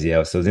working crazy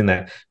hours. So I was in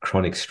that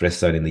chronic stress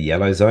zone in the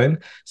yellow zone.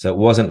 So it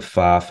wasn't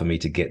far for me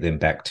to get them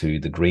back to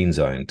the green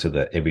zone, to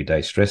the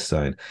everyday stress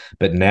zone.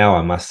 But now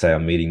I must say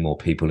I'm meeting more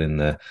people in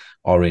the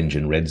orange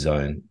and red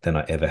zone than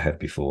I ever have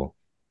before.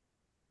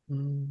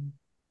 Mm.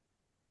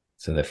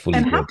 So they're fully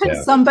And how burnt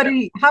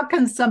out. how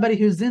can somebody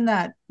who's in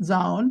that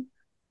zone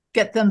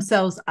get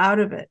themselves out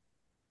of it?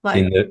 Like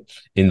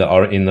in the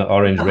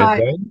orange red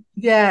zone?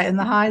 Yeah, in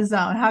the high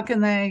zone. How can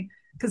they?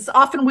 Because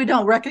often we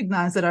don't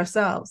recognize it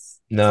ourselves.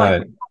 No.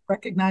 It's like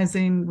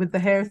recognizing with the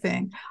hair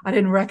thing. I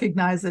didn't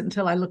recognize it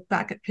until I looked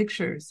back at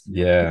pictures.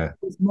 Yeah.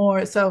 There's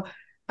more. So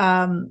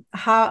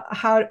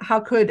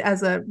how could,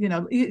 as a, you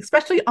know,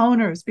 especially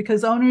owners,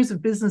 because owners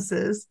of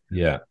businesses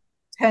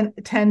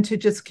tend to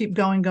just keep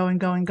going,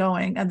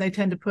 and they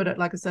tend to put it,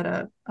 like I said,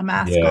 a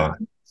mask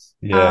on.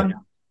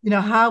 You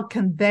know, how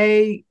can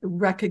they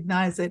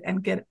recognize it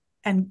and get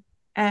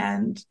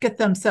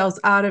themselves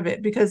out of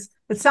it? Because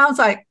it sounds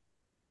like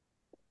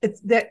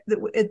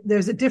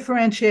there's a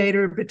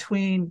differentiator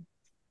between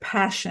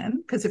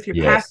passion, because if you're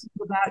passionate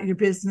about your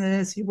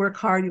business, you work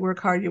hard,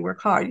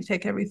 you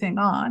take everything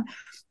on,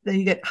 then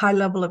you get high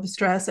level of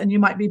stress, and you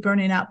might be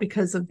burning out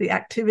because of the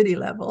activity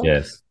level.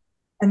 Yes.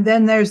 And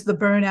then there's the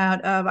burnout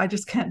of, I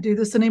just can't do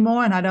this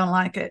anymore and I don't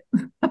like it.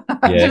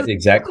 Yes,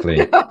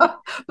 exactly.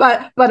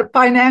 But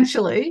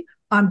financially,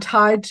 I'm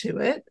tied to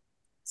it.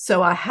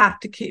 So I have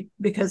to keep,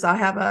 because I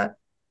have a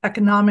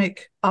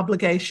economic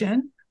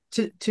obligation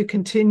to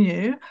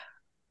continue.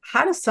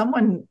 How does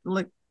someone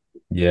flip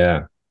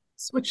the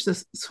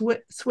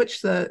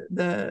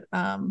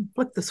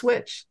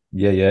switch?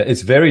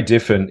 It's very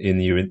different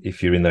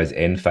if you're in those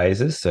end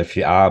phases. So if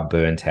you are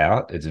burnt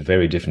out, it's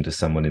very different to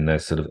someone in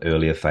those sort of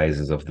earlier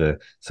phases of the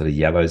sort of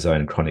yellow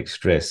zone chronic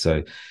stress.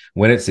 So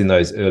when it's in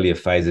those earlier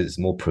phases, it's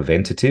more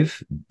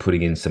preventative,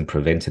 putting in some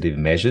preventative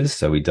measures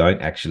so we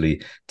don't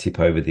actually tip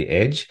over the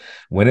edge.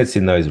 When it's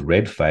in those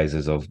red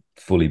phases of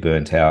fully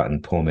burnt out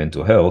and poor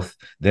mental health,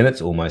 then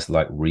it's almost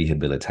like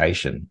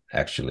rehabilitation.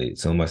 Actually,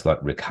 it's almost like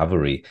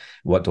recovery.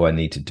 What do I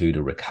need to do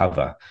to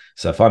recover?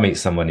 So if I meet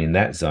someone in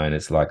that zone,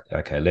 it's like,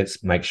 okay,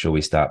 let's make sure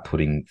we start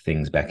putting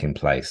things back in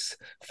place.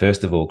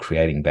 First of all,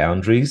 creating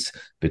boundaries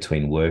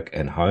between work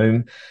and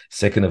home.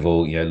 Second of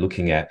all, you know,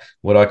 looking at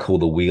what I call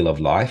the wheel of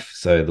life.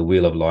 So the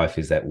wheel of life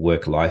is that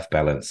work-life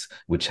balance,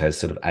 which has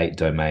sort of 8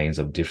 domains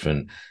of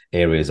different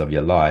areas of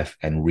your life,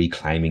 and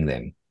reclaiming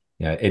them.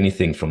 You know,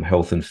 anything from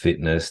health and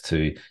fitness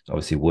to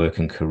obviously work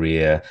and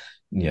career,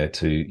 you know,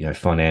 to, you know,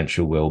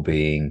 financial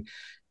well-being,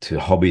 to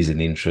hobbies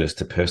and interests,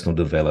 to personal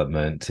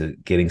development, to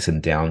getting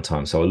some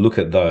downtime. So I look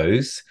at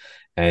those,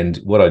 and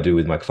what I do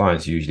with my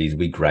clients usually is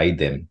we grade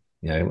them.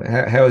 You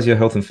know, how is your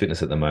health and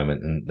fitness at the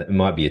moment? And it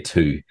might be a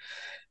 2.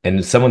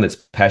 And someone that's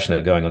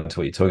passionate, going on to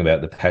what you're talking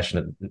about, the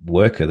passionate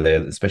worker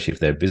there, especially if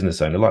they're a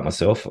business owner like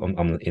myself,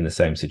 I'm in the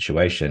same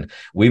situation.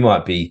 We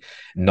might be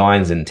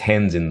 9s and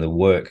 10s in the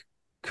work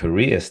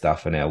career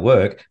stuff in our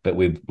work, but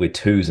we're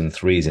 2s and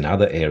 3s in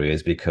other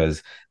areas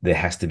because there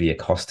has to be a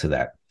cost to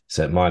that.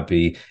 So it might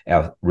be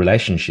our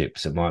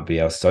relationships, it might be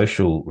our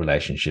social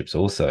relationships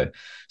also.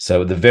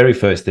 So the very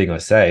first thing I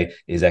say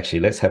is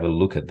actually, let's have a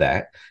look at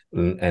that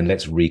and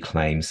let's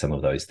reclaim some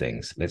of those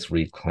things. Let's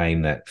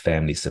reclaim that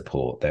family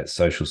support, that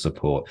social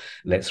support.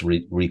 Let's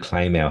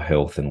reclaim our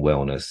health and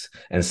wellness.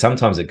 And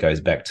sometimes it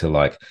goes back to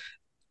like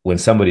when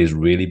somebody is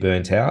really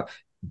burnt out,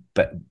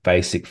 but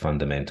basic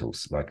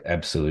fundamentals, like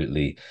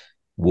absolutely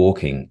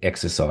walking,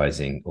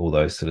 exercising, all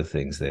those sort of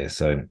things there.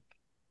 So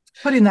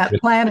putting that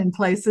plan in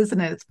place,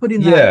 isn't it? It's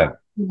putting yeah,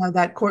 that,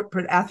 that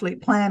corporate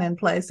athlete plan in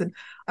place. And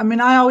I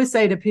mean, I always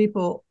say to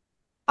people,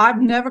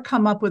 I've never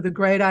come up with a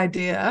great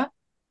idea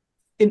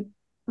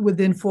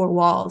within 4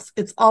 walls.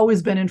 It's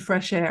always been in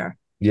fresh air.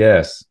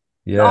 yes,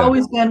 yeah, It's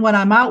always been when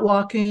I'm out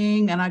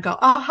walking and I go,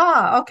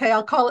 aha, okay,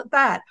 I'll call it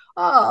that.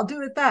 Oh, I'll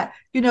do it that.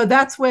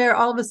 That's where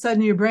all of a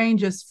sudden your brain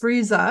just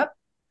frees up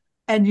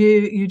and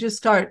you just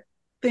start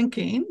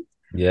thinking.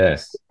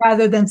 yes,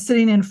 Rather than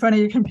sitting in front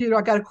of your computer,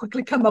 I got to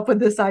quickly come up with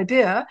this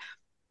idea.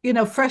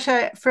 Fresh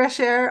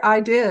air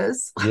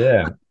ideas.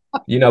 yeah.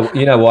 You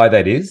know why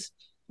that is?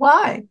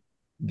 Why?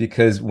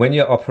 Because when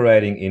you're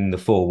operating in the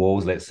 4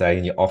 walls, let's say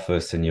in your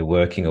office and you're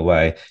working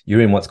away,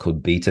 you're in what's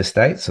called beta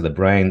state. So the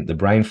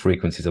brain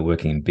frequencies are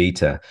working in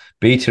beta.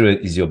 Beta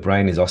is your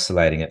brain is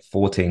oscillating at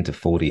 14 to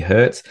 40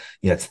 hertz.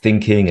 It's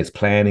thinking, it's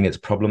planning, it's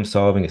problem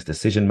solving, it's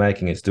decision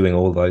making, it's doing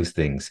all those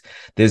things.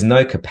 There's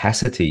no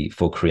capacity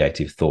for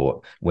creative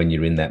thought when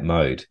you're in that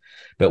mode.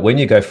 But when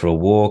you go for a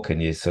walk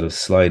and you sort of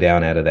slow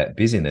down out of that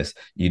busyness,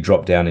 you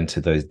drop down into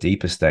those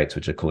deeper states,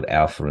 which are called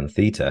alpha and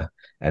theta.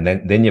 And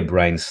then your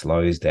brain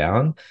slows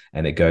down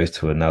and it goes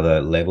to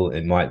another level.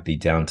 It might be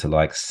down to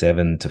like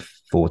 7 to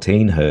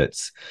 14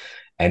 hertz.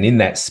 And in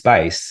that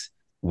space,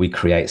 we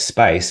create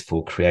space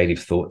for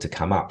creative thought to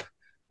come up.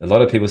 A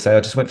lot of people say,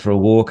 I just went for a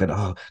walk and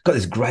got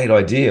this great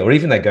idea. Or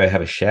even they go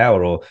have a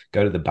shower or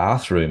go to the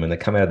bathroom and they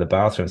come out of the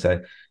bathroom and say,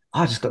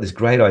 I just got this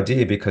great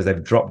idea, because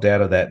they've dropped out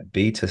of that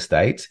beta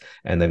state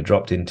and they've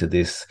dropped into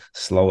this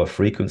slower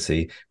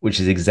frequency, which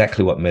is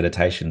exactly what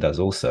meditation does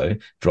also,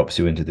 drops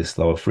you into this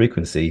slower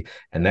frequency.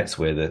 And that's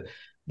where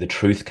the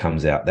truth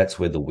comes out. That's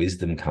where the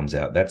wisdom comes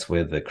out. That's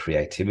where the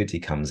creativity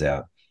comes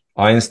out.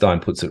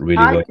 Einstein puts it really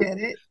well. I get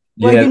it.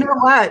 Well, yeah. you know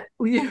what?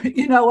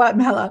 You know what,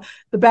 Mela?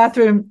 The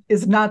bathroom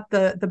is not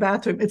the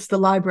bathroom. It's the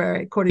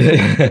library, according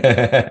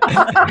to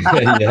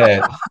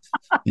yeah.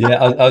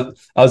 Yeah.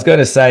 I was going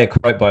to say a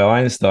quote by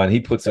Einstein. He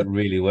puts it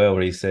really well,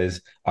 where he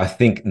says, I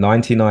think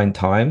 99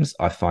 times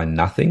I find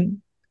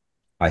nothing.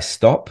 I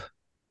stop.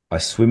 I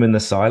swim in the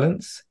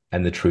silence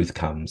and the truth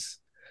comes.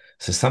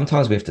 So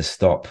sometimes we have to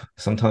stop.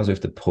 Sometimes we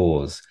have to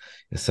pause.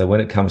 So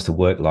when it comes to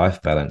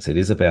work-life balance, it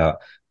is about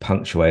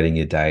punctuating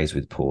your days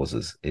with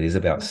pauses. It is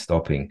about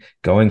stopping,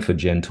 going for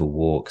gentle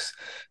walks,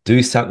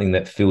 do something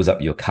that fills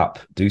up your cup,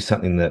 do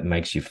something that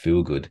makes you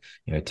feel good,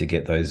 to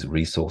get those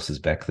resources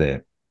back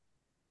there.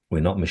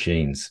 We're not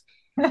machines.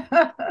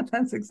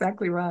 That's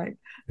exactly right.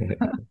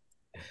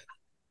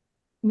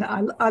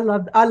 No, I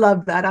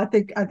love that. I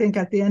think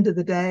at the end of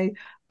the day,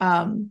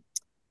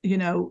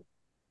 you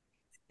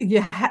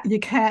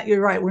can't.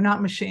 You're right. We're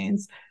not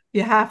machines.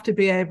 You have to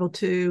be able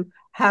to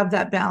have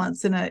that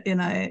balance in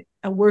a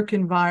work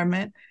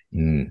environment.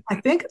 I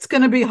think it's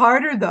going to be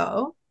harder,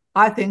 though.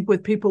 I think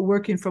with people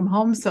working from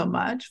home so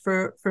much,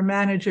 for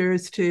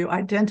managers to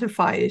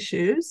identify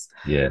issues.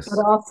 Yes.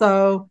 But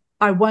also,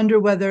 I wonder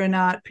whether or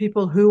not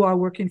people who are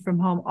working from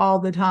home all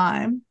the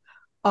time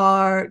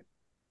are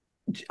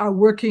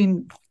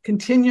working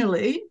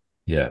continually,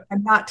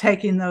 and not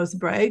taking those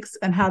breaks,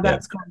 and how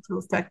that's going to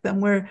affect them.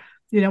 Where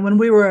when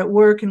we were at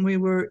work and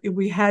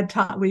we had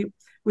time,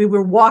 we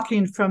were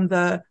walking from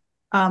the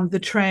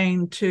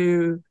train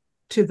to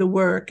the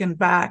work and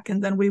back,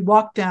 and then we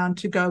walked down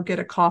to go get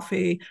a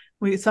coffee.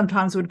 We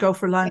sometimes would go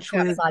for lunch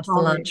outside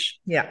for lunch.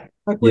 Yeah.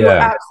 Like we were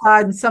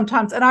outside, and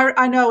sometimes, and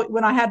I know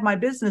when I had my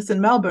business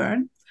in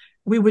Melbourne,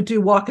 we would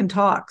do walk and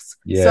talks.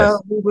 Yes.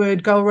 So we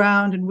would go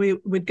around and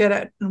we'd get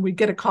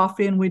a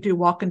coffee and we'd do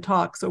walk and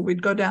talks, or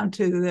we'd go down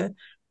to the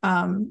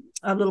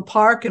a little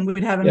park and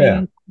we'd have a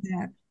meeting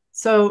there.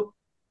 So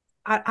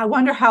I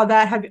wonder how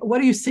what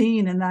are you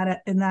seeing in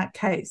that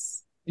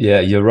case?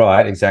 Yeah, you're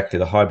right. Exactly.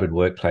 The hybrid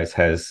workplace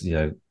has,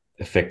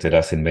 affected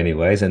us in many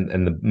ways. And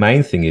the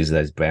main thing is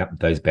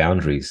those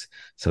boundaries.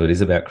 So it is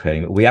about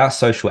creating, we are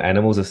social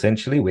animals,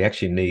 essentially. We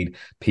actually need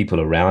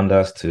people around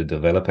us to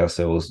develop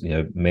ourselves,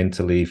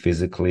 mentally,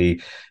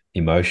 physically,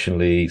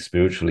 emotionally,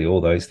 spiritually,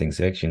 all those things.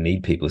 You actually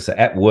need people. So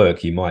at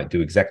work, you might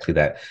do exactly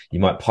that. You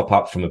might pop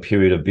up from a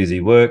period of busy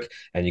work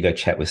and you go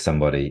chat with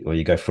somebody, or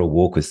you go for a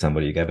walk with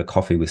somebody, you go have a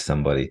coffee with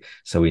somebody.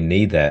 So we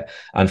need that.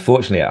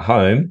 Unfortunately, at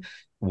home,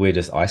 we're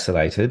just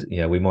isolated.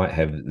 We might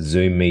have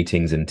Zoom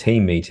meetings and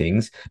team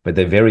meetings, but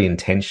they're very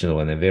intentional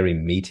and they're very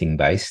meeting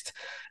based,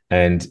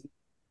 and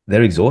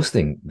they're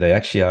exhausting. They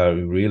actually are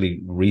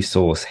really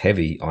resource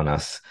heavy on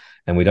us.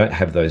 And we don't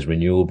have those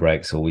renewal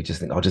breaks, or we just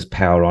think, I'll just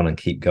power on and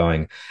keep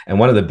going. And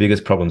one of the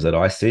biggest problems that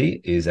I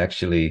see is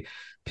actually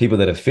people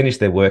that have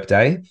finished their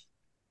workday.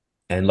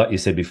 And like you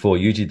said before,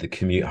 usually the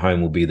commute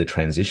home will be the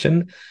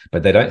transition,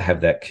 but they don't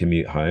have that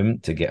commute home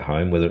to get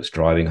home, whether it's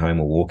driving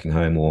home or walking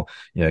home or,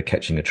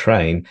 catching a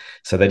train.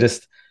 So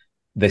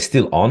they're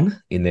still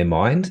on in their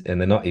mind, and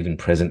they're not even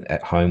present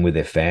at home with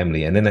their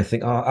family. And then they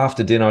think, oh,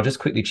 after dinner, I'll just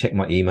quickly check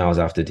my emails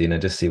after dinner,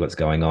 just see what's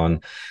going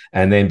on.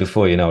 And then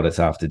before you know it, it's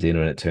after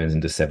dinner and it turns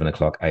into 7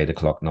 o'clock, 8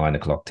 o'clock, 9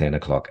 o'clock, 10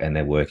 o'clock, and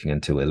they're working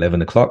until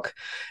 11 o'clock.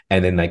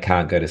 And then they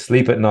can't go to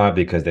sleep at night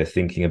because they're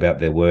thinking about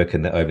their work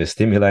and they're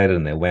overstimulated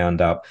and they're wound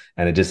up.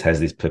 And it just has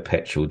this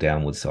perpetual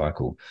downward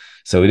cycle.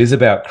 So it is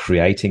about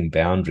creating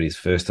boundaries,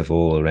 first of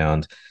all,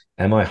 around,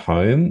 am I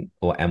home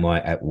or am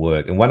I at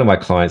work? And one of my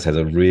clients has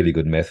a really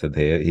good method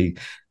there. He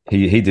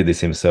did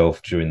this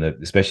himself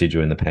especially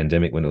during the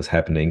pandemic when it was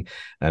happening.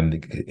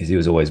 Because he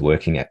was always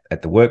working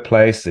at the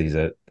workplace. He's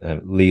a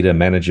leader,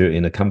 manager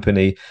in a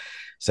company.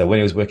 So when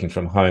he was working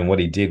from home, what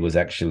he did was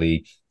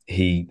actually,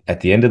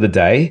 at the end of the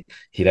day,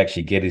 he'd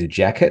actually get his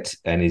jacket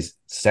and his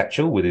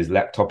satchel with his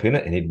laptop in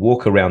it, and he'd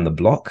walk around the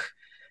block,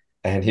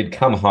 and he'd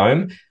come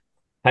home,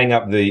 hang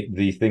up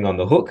the thing on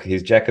the hook,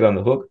 his jacket on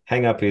the hook,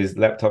 hang up his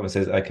laptop and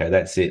says, okay,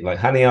 that's it. Like,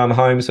 honey, I'm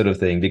home sort of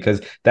thing,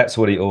 because that's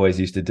what he always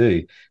used to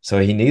do.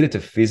 So he needed to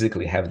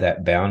physically have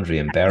that boundary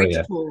and barrier.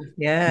 Ritual.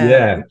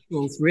 Yeah.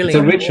 Ritual's really it's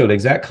a ritual,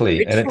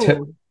 exactly.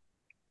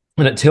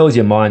 And it tells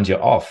your mind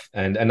you're off.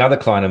 And another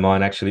client of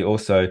mine actually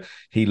also,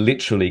 he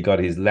literally got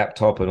his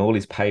laptop and all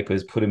his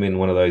papers, put them in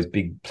one of those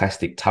big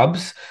plastic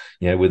tubs,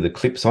 with the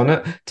clips on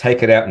it,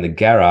 take it out in the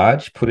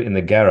garage, put it in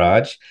the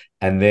garage,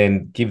 and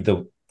then give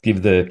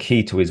the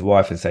key to his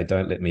wife and say,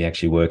 don't let me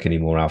actually work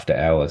anymore after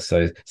hours.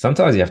 So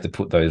sometimes you have to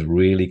put those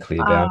really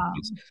clear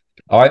boundaries.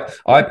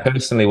 I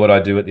personally, what I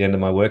do at the end of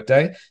my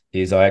workday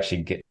is I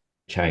actually get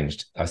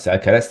changed. I say,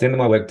 okay, that's the end of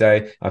my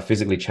workday. I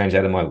physically change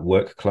out of my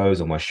work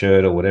clothes or my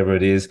shirt or whatever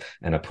it is,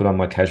 and I put on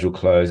my casual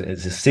clothes.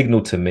 It's a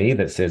signal to me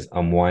that says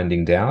I'm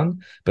winding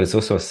down, but it's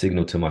also a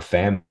signal to my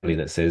family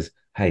that says,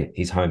 hey,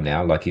 he's home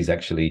now. Like, he's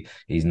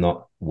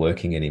not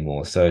working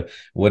anymore. So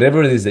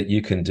whatever it is that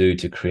you can do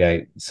to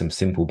create some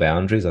simple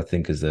boundaries, I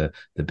think is the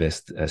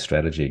best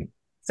strategy.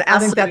 So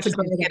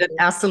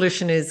our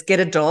solution is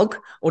get a dog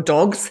or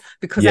dogs,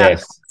 because yes. Our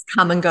dogs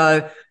come and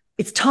go,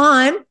 it's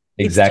time.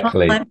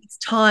 Exactly. It's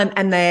time.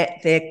 And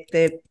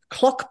they're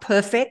clock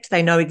perfect.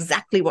 They know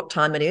exactly what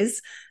time it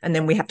is. And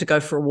then we have to go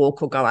for a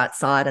walk or go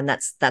outside. And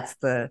that's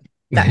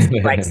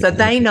great. So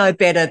they know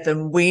better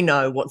than we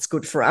know what's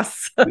good for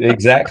us.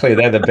 Exactly.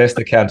 They're the best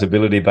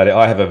accountability buddy.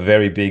 I have a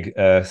very big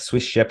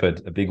Swiss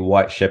Shepherd, a big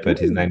white shepherd.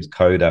 His name's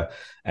Coda.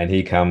 And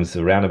he comes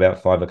around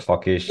about 5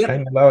 o'clock-ish. Yep.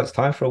 Hey, Melo, it's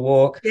time for a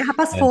walk. Yeah,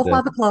 4:30,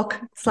 5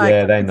 o'clock. It's like,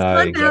 yeah, they know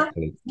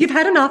exactly. Now. You've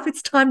had enough.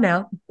 It's time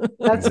now.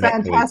 That's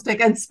exactly. Fantastic.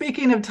 And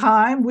speaking of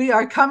time, we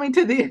are coming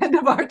to the end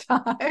of our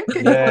time.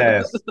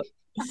 Yes.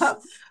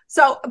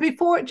 So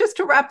just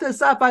to wrap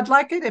this up, I'd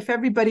like it if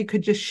everybody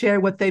could just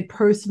share what they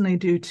personally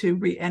do to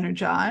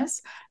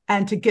re-energize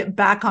and to get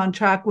back on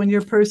track when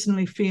you're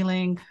personally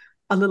feeling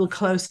a little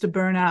close to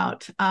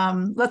burnout.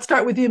 Let's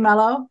start with you,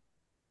 Melo.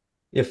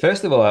 Yeah,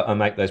 first of all, I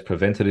make those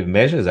preventative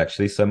measures,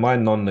 actually. So my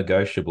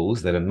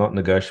non-negotiables that are not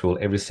negotiable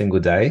every single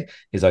day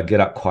is I get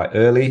up quite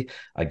early,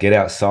 I get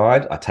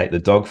outside, I take the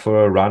dog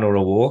for a run or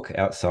a walk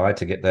outside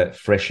to get that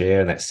fresh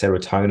air and that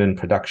serotonin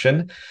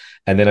production.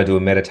 And then I do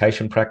a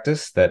meditation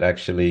practice that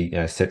actually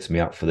sets me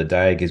up for the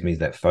day, gives me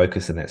that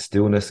focus and that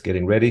stillness,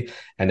 getting ready,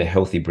 and a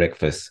healthy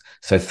breakfast.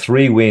 So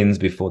 3 wins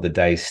before the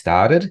day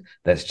started.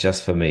 That's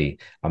just for me.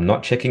 I'm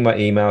not checking my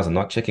emails. I'm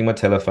not checking my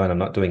telephone. I'm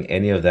not doing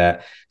any of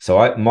that.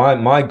 So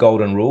my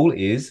golden rule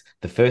is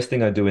the first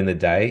thing I do in the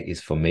day is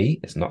for me.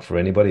 It's not for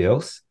anybody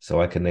else.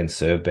 So I can then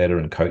serve better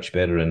and coach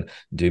better and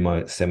do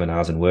my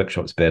seminars and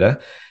workshops better.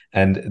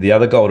 And the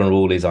other golden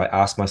rule is I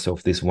ask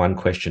myself this one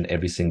question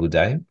every single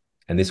day.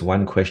 And this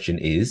one question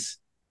is,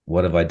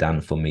 what have I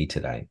done for me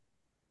today?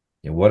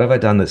 What have I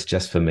done that's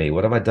just for me?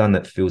 What have I done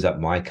that fills up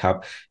my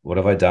cup? What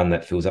have I done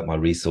that fills up my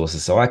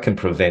resources so I can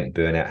prevent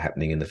burnout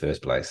happening in the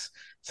first place?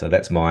 So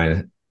that's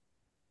mine.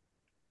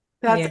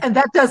 And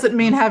that doesn't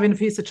mean having a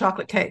piece of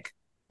chocolate cake.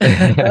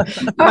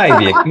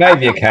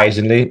 maybe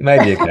occasionally.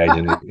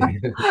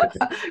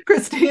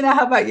 Krystyna,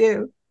 how about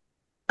you?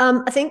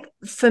 I think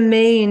for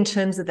me, in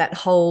terms of that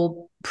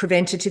whole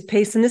preventative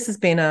piece, and this has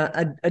been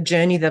a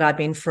journey that I've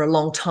been for a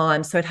long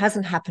time, so it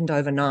hasn't happened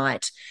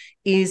overnight,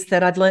 is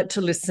that I've learned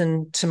to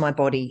listen to my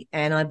body.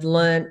 And I've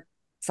learned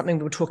something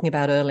we were talking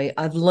about earlier.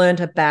 I've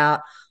learned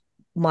about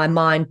my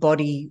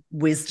mind-body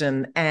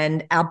wisdom,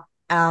 and our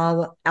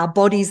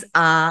bodies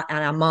are,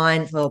 and our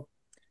mind, well,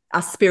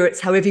 our spirits,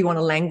 however you want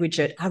to language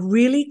it, are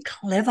really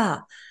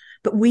clever,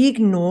 but we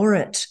ignore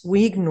it.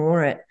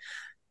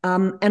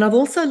 And I've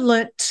also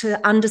learnt to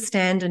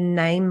understand and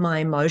name my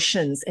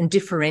emotions and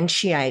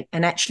differentiate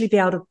and actually be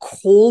able to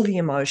call the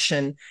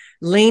emotion,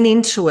 lean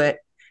into it,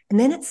 and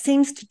then it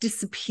seems to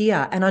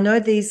disappear. And I know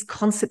these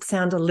concepts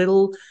sound a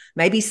little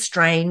maybe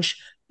strange,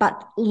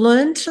 but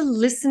learn to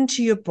listen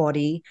to your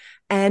body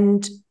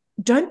and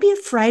don't be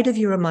afraid of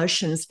your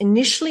emotions.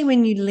 Initially,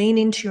 when you lean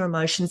into your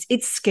emotions,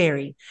 it's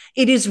scary.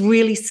 It is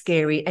really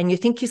scary. And you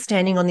think you're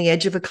standing on the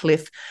edge of a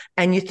cliff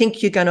and you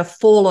think you're going to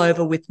fall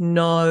over with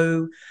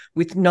no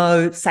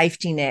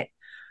safety net.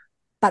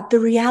 But the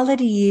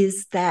reality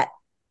is that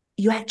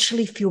you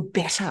actually feel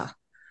better.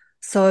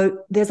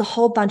 So there's a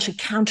whole bunch of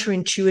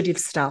counterintuitive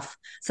stuff.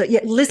 So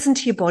yeah, listen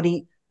to your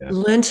body,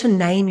 learn to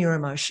name your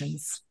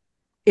emotions.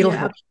 It'll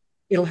help you.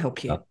 It'll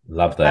help you.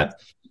 Love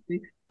that.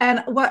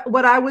 And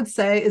what I would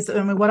say is,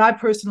 I mean, what I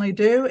personally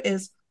do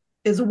is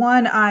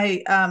one,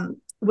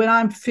 when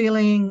I'm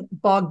feeling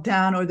bogged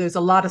down or there's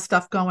a lot of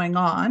stuff going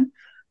on,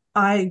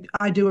 I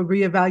do a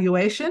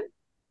reevaluation.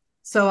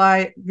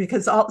 So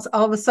because all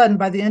of a sudden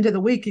by the end of the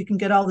week, you can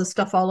get all this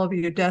stuff all over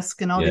your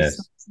desk and all these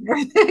stuff and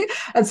everything.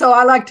 And so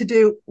I like to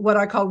do what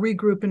I call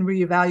regroup and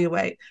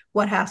reevaluate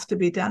what has to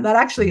be done. That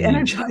actually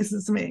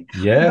energizes me.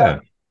 Yeah.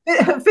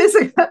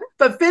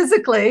 But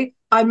physically,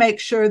 I make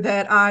sure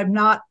that I'm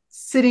not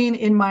sitting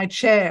in my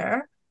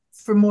chair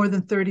for more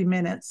than 30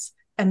 minutes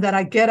and that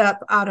I get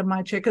up out of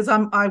my chair because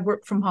I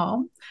work from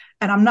home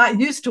and I'm not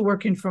used to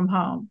working from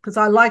home because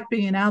I like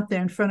being out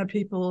there in front of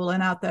people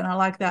and out there, and I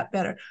like that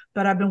better.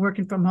 But I've been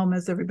working from home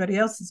as everybody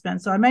else has been.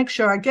 So I make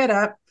sure I get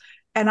up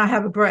and I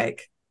have a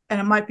break, and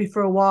it might be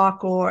for a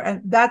walk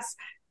and that's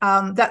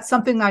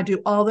something I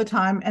do all the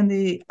time. And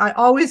I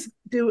always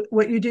do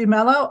what you do,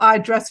 Melo. I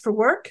dress for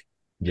work.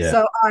 Yeah.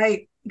 So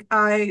I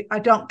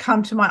don't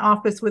come to my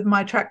office with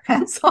my track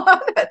pants on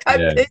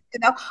type thing,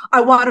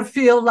 I want to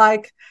feel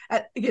like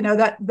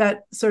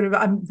that sort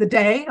of the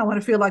day. I want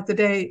to feel like the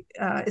day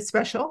is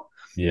special.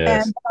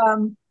 Yes.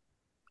 And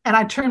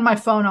I turn my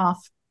phone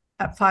off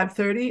at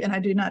 5:30 and I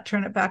do not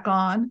turn it back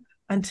on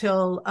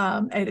until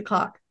 8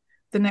 o'clock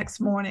the next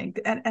morning.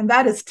 And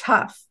that is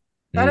tough.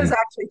 That is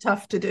actually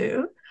tough to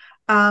do.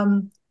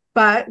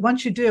 But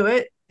once you do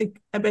it,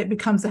 it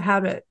becomes a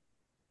habit.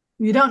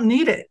 You don't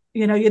need it.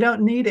 You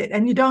don't need it.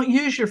 And you don't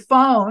use your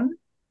phone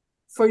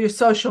for your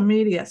social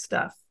media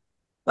stuff.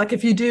 Like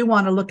if you do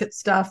want to look at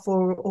stuff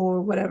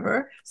or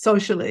whatever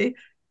socially,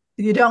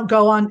 you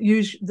don't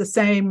use the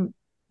same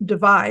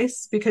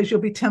device because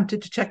you'll be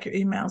tempted to check your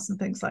emails and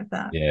things like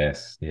that.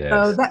 Yes.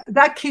 So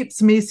that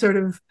keeps me sort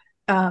of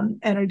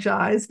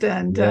energized.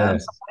 And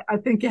I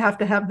think you have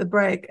to have the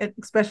break,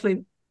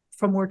 especially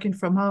from working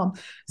from home.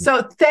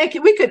 So thank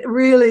you. We could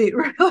really,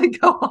 really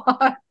go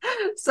on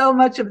so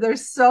much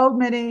there's so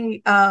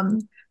many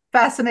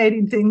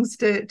fascinating things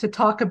to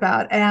talk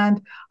about.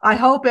 And I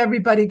hope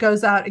everybody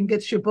goes out and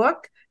gets your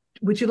book.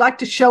 Would you like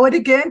to show it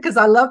again? Because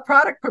I love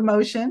product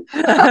promotion.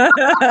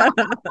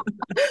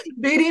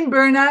 Beating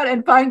Burnout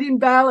and Finding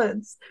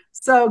Balance.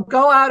 So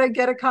go out and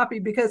get a copy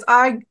because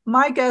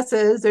my guess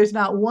is there's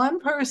not one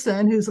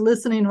person who's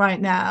listening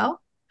right now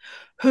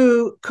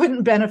who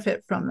couldn't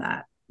benefit from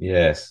that.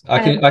 Yes,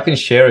 I can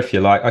share if you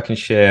like. I can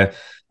share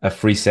a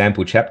free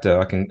sample chapter.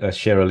 I can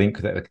share a link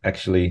that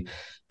actually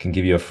can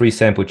give you a free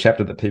sample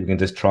chapter that people can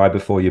just try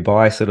before you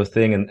buy, sort of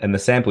thing. And the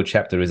sample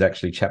chapter is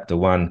actually chapter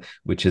 1,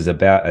 which is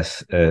about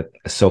a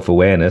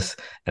self-awareness,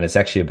 and it's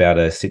actually about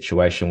a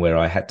situation where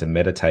I had to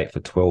meditate for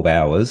 12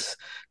 hours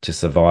to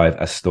survive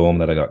a storm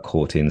that I got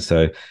caught in.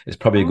 So it's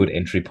probably a good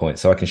entry point.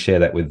 So I can share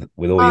that with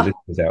all your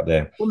listeners out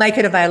there. We'll make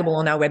it available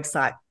on our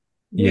website.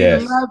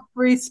 Yes. We love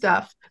free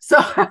stuff. So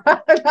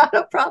not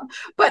a problem.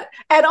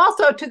 And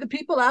also to the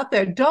people out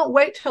there, don't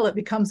wait till it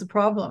becomes a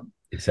problem.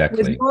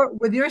 Exactly.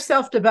 With your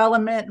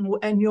self-development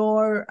and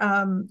your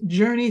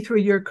journey through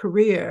your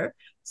career,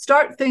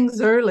 start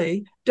things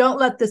early. Don't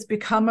let this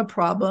become a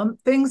problem.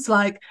 Things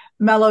like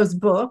Melo's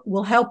book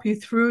will help you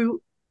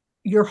through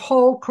your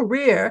whole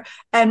career.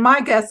 And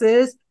my guess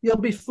is you'll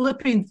be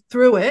flipping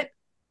through it,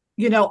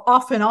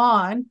 off and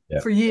on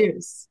for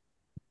years.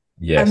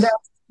 Yes. And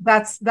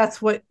that's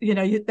what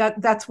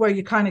that's where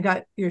you kind of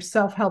got your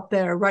self-help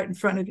there right in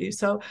front of you.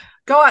 So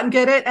go out and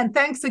get it. And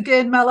thanks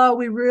again, Melo.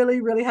 We really,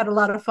 really had a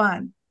lot of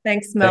fun.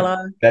 Thanks, Melo.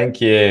 Thank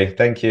you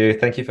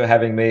for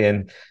having me,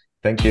 and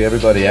thank you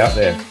everybody out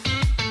there.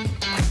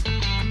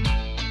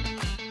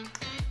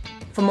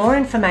 For more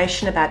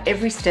information about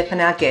Every Step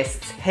and our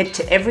guests, head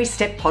to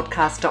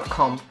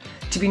everysteppodcast.com.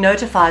 To be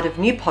notified of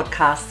new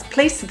podcasts,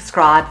 please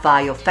subscribe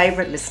via your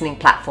favorite listening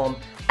platform.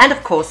 And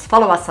of course,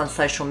 follow us on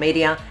social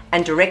media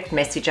and direct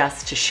message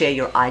us to share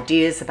your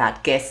ideas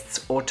about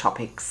guests or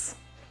topics.